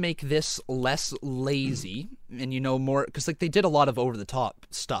wanted to make this less lazy and more, because like they did a lot of over the top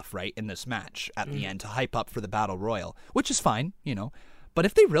stuff, right, in this match at the end to hype up for the Battle Royal, which is fine, But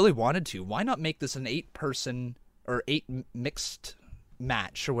if they really wanted to, why not make this an 8-person or 8 mixed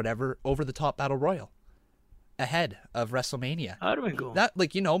match or whatever over the top Battle Royal ahead of WrestleMania? That would have been cool. That,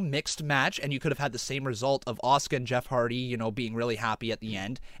 mixed match, and you could have had the same result of Asuka and Jeff Hardy, being really happy at the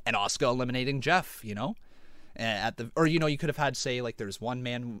end, and Asuka eliminating Jeff, you could have had, say, like there's one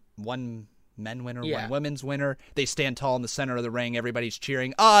men winner, one women's winner. They stand tall in the center of the ring. Everybody's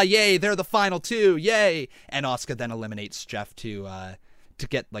cheering. Ah, yay! They're the final 2. Yay! And Asuka then eliminates Jeff to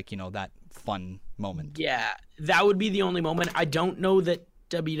get that fun moment. Yeah, that would be the only moment. I don't know that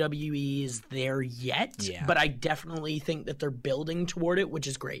WWE is there yet, but I definitely think that they're building toward it, which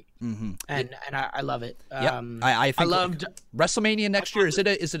is great. And I love it. I think I loved WrestleMania next year. Is it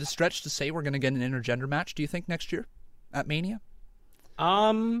a stretch to say we're going to get an intergender match? Do you think next year at Mania?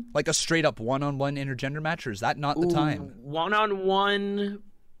 Like a straight up one-on-one intergender match, or is that not the time? One-on-one,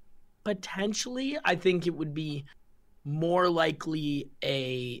 potentially. I think it would be more likely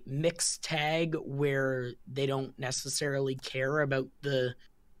a mixed tag where they don't necessarily care about the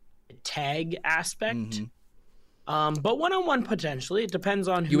tag aspect. But one-on-one potentially. It depends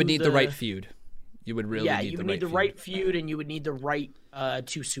on who. You would need the right feud. You would really need the right feud, and you would need the right 2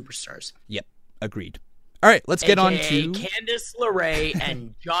 superstars. Yep, agreed. All right, let's get on to Candice LeRae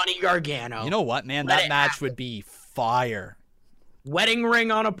and Johnny Gargano. You know what, man? That match would be fire. Wedding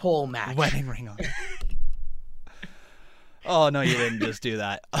ring on a pole match. Wedding ring on. Oh, no, you didn't just do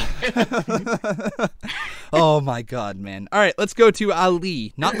that. Oh, my God, man. All right, let's go to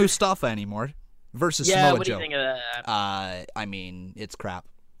Ali, not Mustafa anymore, versus Samoa Joe. What do you think of that? I mean, it's crap.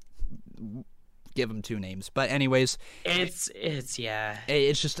 Give him 2 names. But anyways. It's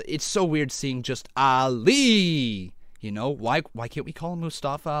so weird seeing just Ali. Why can't we call him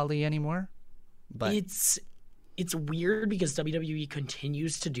Mustafa Ali anymore? But it's weird because WWE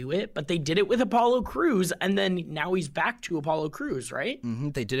continues to do it, but they did it with Apollo Crews, and then now he's back to Apollo Crews, right?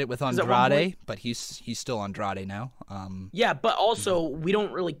 They did it with Andrade, but he's still Andrade now. Yeah, but also we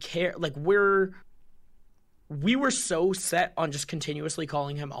don't really care. Like we were so set on just continuously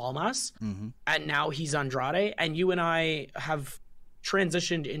calling him Almas, and now he's Andrade, and you and I have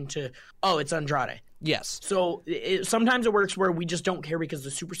transitioned into, it's Andrade. Yes. So sometimes it works where we just don't care because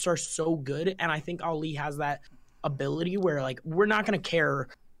the superstar's so good, and I think Ali has that ability where like we're not going to care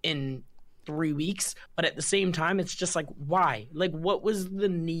in 3 weeks, but at the same time it's just like, why? Like, what was the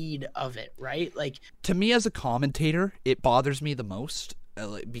need of it, right? Like, to me as a commentator, it bothers me the most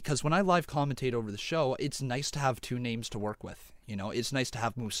because when I live commentate over the show, it's nice to have 2 names to work with. It's nice to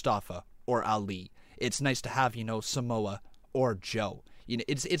have Mustafa or Ali. It's nice to have Samoa or Joe.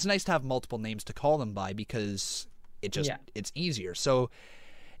 It's nice to have multiple names to call them by because it's easier. So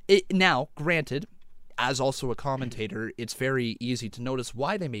now, granted, as also a commentator, it's very easy to notice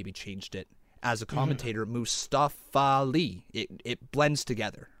why they maybe changed it. As a commentator, Mustafa Ali, it blends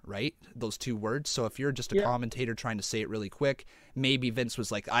together, right? Those 2 words. So if you're just a commentator trying to say it really quick, maybe Vince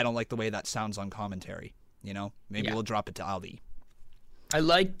was like, I don't like the way that sounds on commentary. Maybe we'll drop it to Ali. I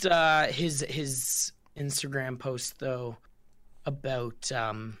liked his Instagram post though about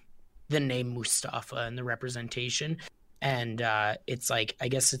the name Mustafa and the representation. And it's like, I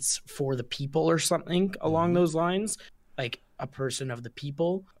guess it's for the people or something along those lines, like a person of the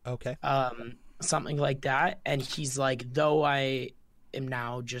people. Okay. Something like that. And he's like, though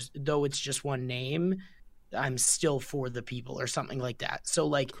it's just one name, I'm still for the people or something like that. So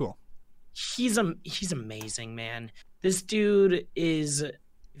like, cool. He's amazing, man. This dude is,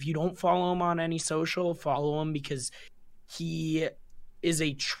 if you don't follow him on any social, follow him because he is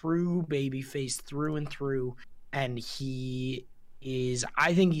a true babyface through and through. And I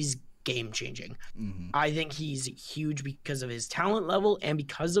think he's game changing. I think he's huge because of his talent level and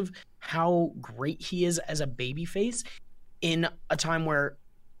because of how great he is as a babyface in a time where,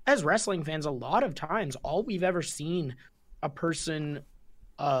 as wrestling fans, a lot of times all we've ever seen a person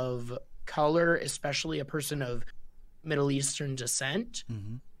of color, especially a person of Middle Eastern descent,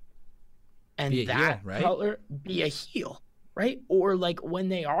 and that heel, right? Color be a heel, right? Or like when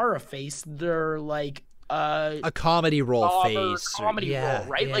they are a face, they're like a comedy role face, role,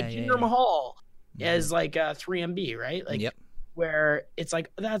 right? Like Jinder Mahal as like a 3MB, right? Like where it's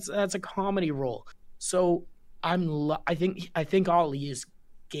like that's a comedy role. So I think Ali is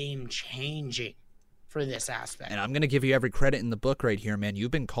game changing for this aspect. And I'm going to give you every credit in the book right here, man.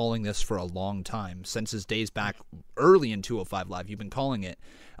 You've been calling this for a long time. Since his days back early in 205 Live, you've been calling it.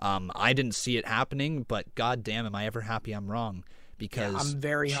 I didn't see it happening, but goddamn, am I ever happy I'm wrong. Because I'm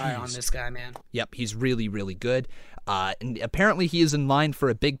very high on this guy, man. Yep, he's really, really good. And apparently he is in line for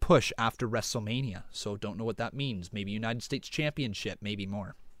a big push after WrestleMania. So don't know what that means. Maybe United States Championship, maybe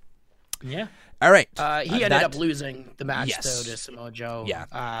more. Yeah. All right. He ended up losing the match, though, to Samoa Joe.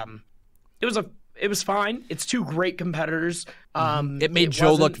 Yeah. It was fine. It's two great competitors. It made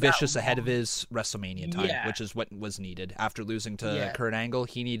Joe look vicious ahead of his WrestleMania time, which is what was needed. After losing to Kurt Angle,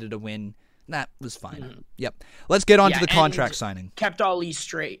 he needed a win. That was fine. Yep. Let's get on to the contract signing. Kept Ali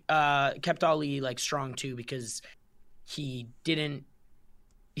straight. Kept Ali like strong too, because he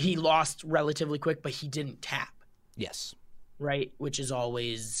lost relatively quick, but he didn't tap. Yes. Right, which is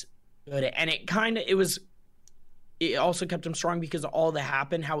always good. And it also kept him strong because all that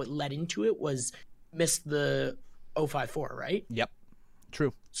happened, how it led into it was missed the 054, right? Yep.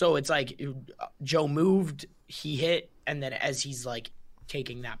 True. So it's like Joe moved, he hit, and then as he's like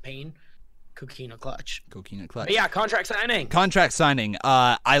taking that pain, Coquina clutch. But yeah, contract signing.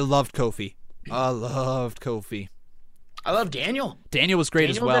 I loved Kofi. I loved Daniel. Daniel was great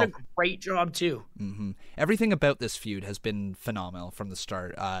as well. Did a great job too. Everything about this feud has been phenomenal from the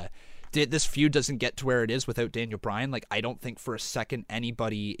start. This feud doesn't get to where it is without Daniel Bryan. Like, I don't think for a second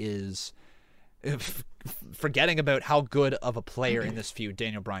anybody is forgetting about how good of a player in this feud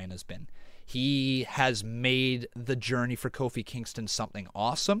Daniel Bryan has been. He has made the journey for Kofi Kingston something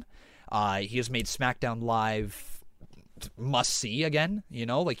awesome. He has made SmackDown Live must see again. You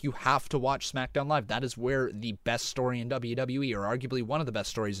know, like, you have to watch SmackDown Live. That is where the best story in WWE, or arguably one of the best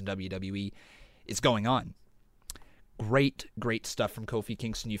stories in WWE, is going on. Great stuff from Kofi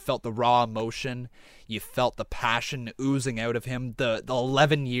Kingston. You felt the raw emotion. You felt the passion oozing out of him. The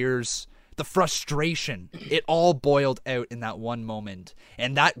 11 years, the frustration, it all boiled out in that one moment.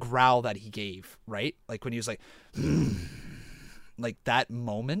 And that growl that he gave, right? Like when he was like, like that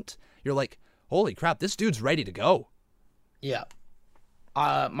moment, you're like, holy crap, this dude's ready to go. Yeah.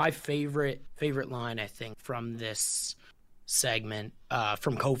 My favorite line, I think, from this segment,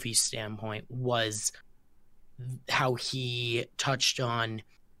 from Kofi's standpoint, was how he touched on,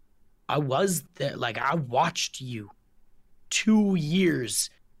 I was there, like, I watched you 2 years,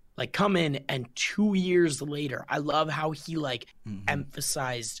 like, come in, and 2 years later, I love how he, like,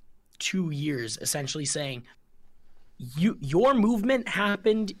 emphasized 2 years, essentially saying, your movement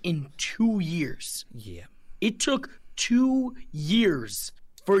happened in 2 years. Yeah. It took 2 years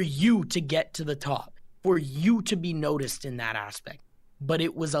for you to get to the top, for you to be noticed in that aspect. But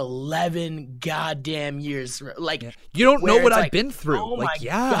it was 11 goddamn years. Like, you don't know what I've been through. Oh my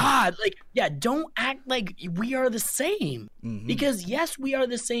God. Like, yeah, don't act like we are the same. Because yes, we are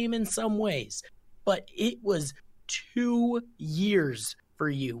the same in some ways, but it was 2 years for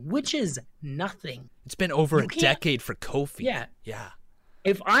you, which is nothing. It's been over a decade for Kofi. Yeah. Yeah.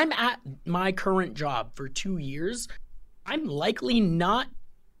 If I'm at my current job for 2 years, I'm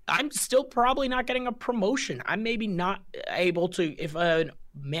still probably not getting a promotion. I'm maybe not able to, if a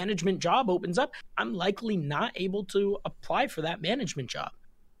management job opens up, I'm likely not able to apply for that management job.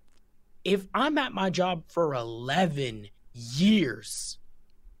 If I'm at my job for 11 years,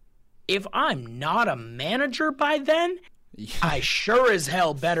 if I'm not a manager by then, I sure as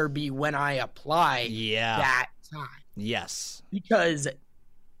hell better be when I apply that time. Yes. Because,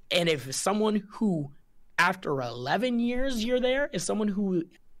 and if someone who, after 11 years you're there, if someone who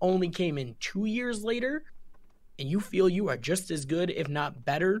only came in 2 years later, and you feel you are just as good, if not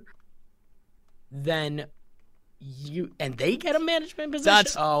better, than you, and they get a management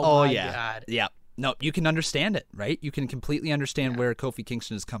position. God. Yeah. No, you can understand it, right? You can completely understand where Kofi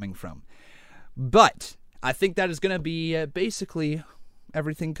Kingston is coming from. But I think that is going to be basically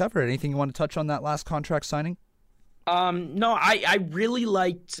everything covered. Anything you want to touch on that last contract signing? No, I really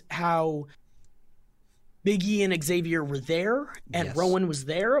liked how Big E and Xavier were there, and Rowan was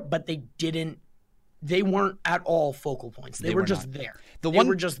there, but they weren't at all focal points. They were just there. They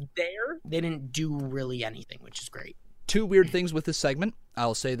were just there. They didn't do really anything, which is great. Two weird things with this segment.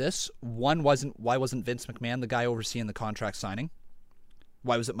 I'll say this. One wasn't, why wasn't Vince McMahon the guy overseeing the contract signing?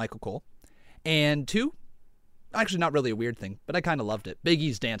 Why was it Michael Cole? And two, actually not really a weird thing, but I kind of loved it. Big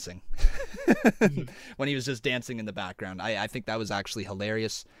E's dancing. When he was just dancing in the background. I think that was actually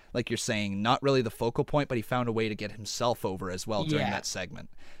hilarious. Like you're saying, not really the focal point, but he found a way to get himself over as well during that segment.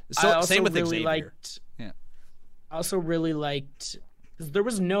 So same with really Xavier. I also really liked, there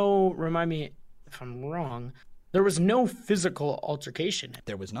was no, remind me if I'm wrong, there was no physical altercation.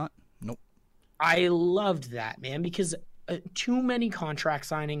 There was not. Nope. I loved that, man, because too many contract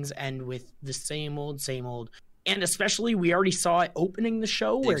signings end with the same old. And especially, we already saw it opening the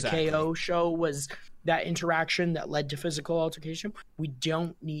show where KO show was that interaction that led to physical altercation. We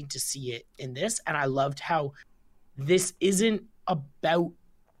don't need to see it in this. And I loved how this isn't about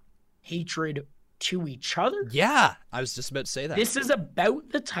hatred to each other. Yeah, I was just about to say that. This is about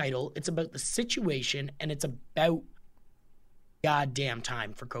the title. It's about the situation. And it's about goddamn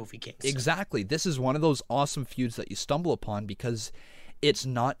time for Kofi Kingston. Exactly. This is one of those awesome feuds that you stumble upon because it's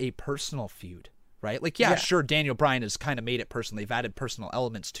not a personal feud. Right? Like, yeah, sure, Daniel Bryan has kind of made it personal. They've added personal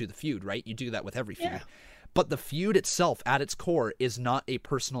elements to the feud, right? You do that with every feud. Yeah. But the feud itself, at its core, is not a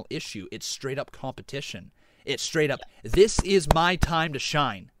personal issue. It's straight up competition. It's straight up, this is my time to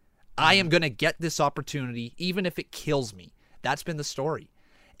shine. I am going to get this opportunity, even if it kills me. That's been the story.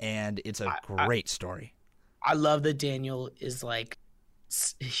 And it's a great story. I love that Daniel is like,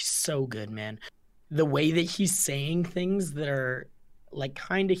 he's so good, man. The way that he's saying things that are like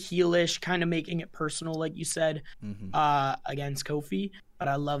kind of heelish, kind of making it personal, like you said, against Kofi. But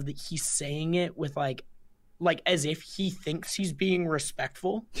I love that he's saying it with like as if he thinks he's being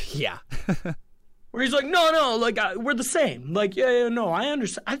respectful. Yeah. Where he's like, no, like we're the same. Like, yeah, no, I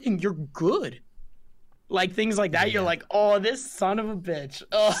understand. I think you're good. Like things like that. Yeah. You're like, oh, this son of a bitch.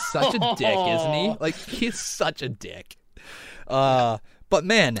 Oh. Such a dick, isn't he? Like he's such a dick. But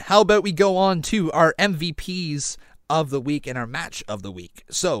man, how about we go on to our MVPs of the week and our match of the week.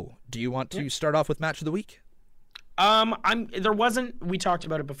 So, do you want to start off with match of the week? We talked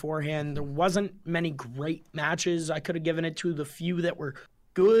about it beforehand. There wasn't many great matches. I could have given it to the few that were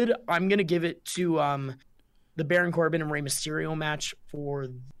good. I'm going to give it to the Baron Corbin and Rey Mysterio match for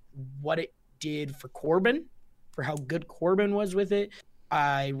what it did for Corbin, for how good Corbin was with it.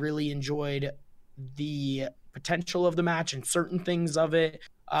 I really enjoyed the potential of the match and certain things of it.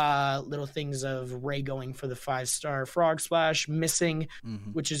 Little things of Ray going for the 5-star frog splash, missing,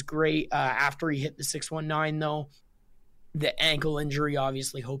 which is great. After he hit the 619, though, the ankle injury,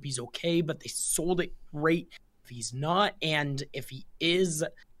 obviously hope he's okay, but they sold it great if he's not. And if he is,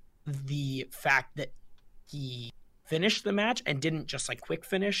 the fact that he finished the match and didn't just like quick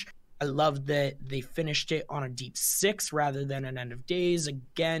finish. I love that they finished it on a deep 6 rather than an end of days.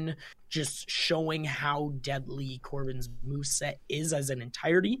 Again, just showing how deadly Corbin's moveset is as an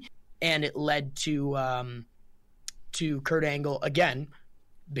entirety. And it led to Kurt Angle, again,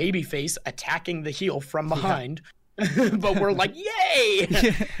 babyface, attacking the heel from behind. Yeah. But we're like, yay!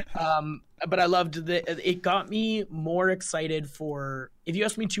 But I loved that. It got me more excited for, if you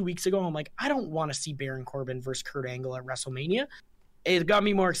asked me 2 weeks ago, I'm like, I don't want to see Baron Corbin versus Kurt Angle at WrestleMania. It got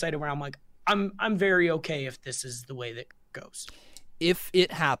me more excited where I'm like, I'm very okay if this is the way that goes. If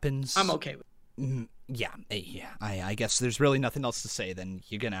it happens, I'm okay with it. Yeah. I guess there's really nothing else to say. Then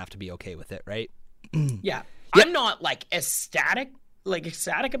you're gonna have to be okay with it, right? Yeah. I'm not like ecstatic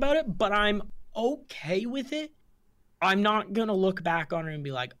about it, but I'm okay with it. I'm not gonna look back on it and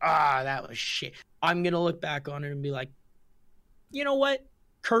be like, that was shit. I'm gonna look back on it and be like, you know what?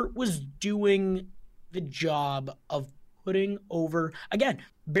 Kurt was doing the job of putting over, again,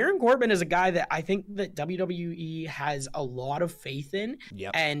 Baron Corbin is a guy that I think that WWE has a lot of faith in.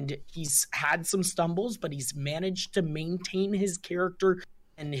 Yep. And he's had some stumbles, but he's managed to maintain his character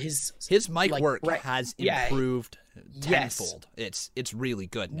and his mic work has improved tenfold. Yes. It's really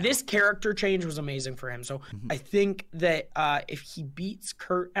good now. This character change was amazing for him. So I think that if he beats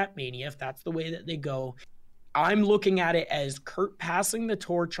Kurt at Mania, if that's the way that they go, I'm looking at it as Kurt passing the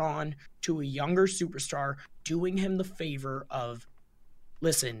torch on to a younger superstar, doing him the favor of,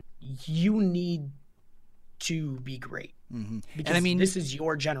 listen, you need to be great. Because this is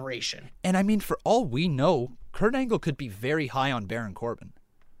your generation. And I mean, for all we know, Kurt Angle could be very high on Baron Corbin,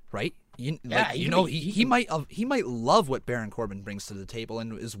 right? He might love what Baron Corbin brings to the table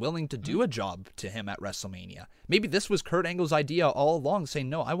and is willing to do a job to him at WrestleMania. Maybe this was Kurt Angle's idea all along, saying,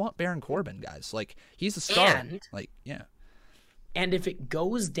 no, I want Baron Corbin, guys. Like, he's a star. And if it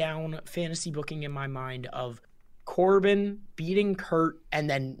goes down fantasy booking in my mind of Corbin beating Kurt and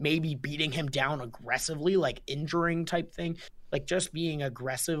then maybe beating him down aggressively, like injuring type thing, like just being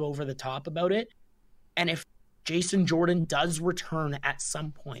aggressive over the top about it. And if Jason Jordan does return at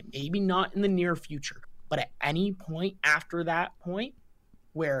some point, maybe not in the near future, but at any point after that point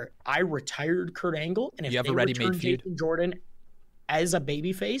where I retired Kurt Angle, and if they return Jason Jordan as a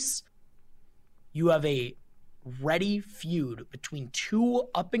babyface, you have a ready feud between two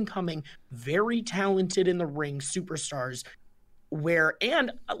up-and-coming, very talented in the ring superstars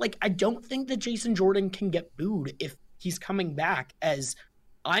I don't think that Jason Jordan can get booed if he's coming back as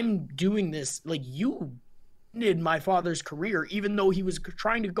I'm doing this. Like, you ended my father's career, even though he was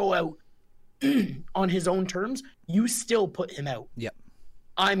trying to go out on his own terms, you still put him out. Yep.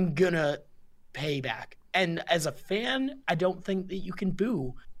 I'm gonna pay back. And as a fan, I don't think that you can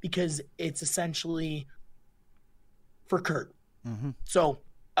boo because it's essentially for Kurt. Mm-hmm. So,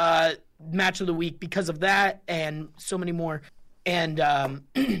 match of the week because of that and so many more. And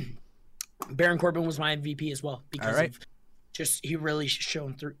Baron Corbin was my MVP as well because of just he really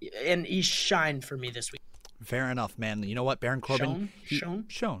shone through, and he shined for me this week. Fair enough, man. You know what, Baron Corbin? Shown.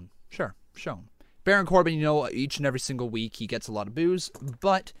 Shown. Baron Corbin, each and every single week he gets a lot of boos,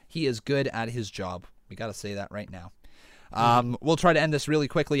 but he is good at his job. We got to say that right now. We'll try to end this really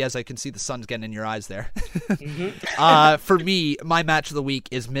quickly as I can see the sun's getting in your eyes there. For me, my match of the week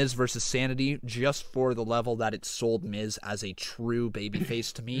is Miz versus Sanity, just for the level that it sold Miz as a true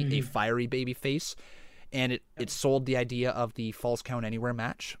babyface to me, a fiery babyface. And it sold the idea of the Falls Count Anywhere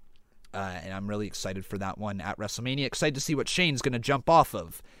match. And I'm really excited for that one at WrestleMania. Excited to see what Shane's going to jump off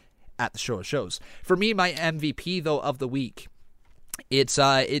of at the show of shows. For me, my MVP, though, of the week, it's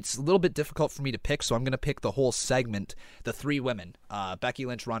a little bit difficult for me to pick, so I'm going to pick the whole segment, the three women, Becky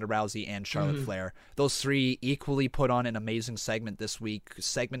Lynch, Ronda Rousey, and Charlotte Flair. Those three equally put on an amazing segment this week,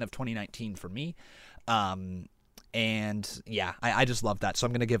 segment of 2019 for me. And yeah, I just love that, so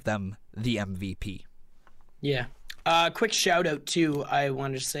I'm going to give them the MVP. Yeah. Quick shout out too. I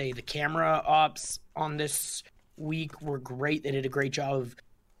wanted to say the camera ops on this week were great. They did a great job of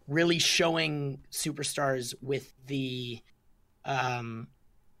really showing superstars with the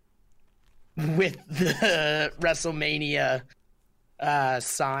WrestleMania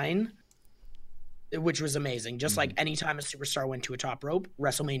sign, which was amazing. Just like anytime a superstar went to a top rope,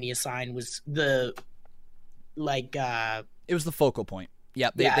 WrestleMania sign was it was the focal point. Yeah,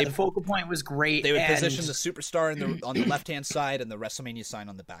 the focal point was great. They would position the superstar on the left-hand side and the WrestleMania sign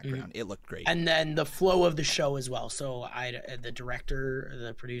on the background. It looked great. And then the flow of the show as well. So the director,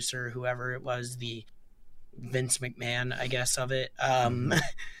 the producer, whoever it was, the Vince McMahon, I guess, of it.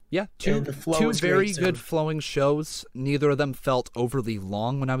 Yeah, two very good flowing shows. Neither of them felt overly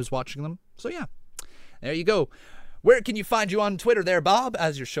long when I was watching them. So yeah, there you go. Where can you find you on Twitter there, Bob,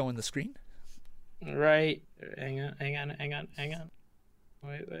 as you're showing the screen? Right. Hang on.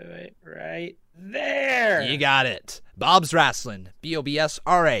 Wait. Right there. You got it. Bob's Rasslin.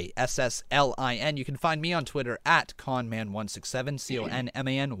 BOBSRASSLIN. You can find me on Twitter at Conman167,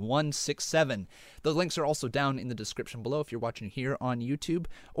 CONMAN167. The links are also down in the description below if you're watching here on YouTube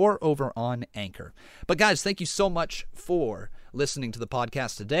or over on Anchor. But guys, thank you so much for listening to the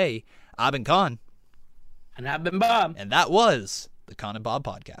podcast today. I've been Con. And I've been Bob. And that was the Con and Bob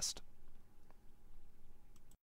Podcast.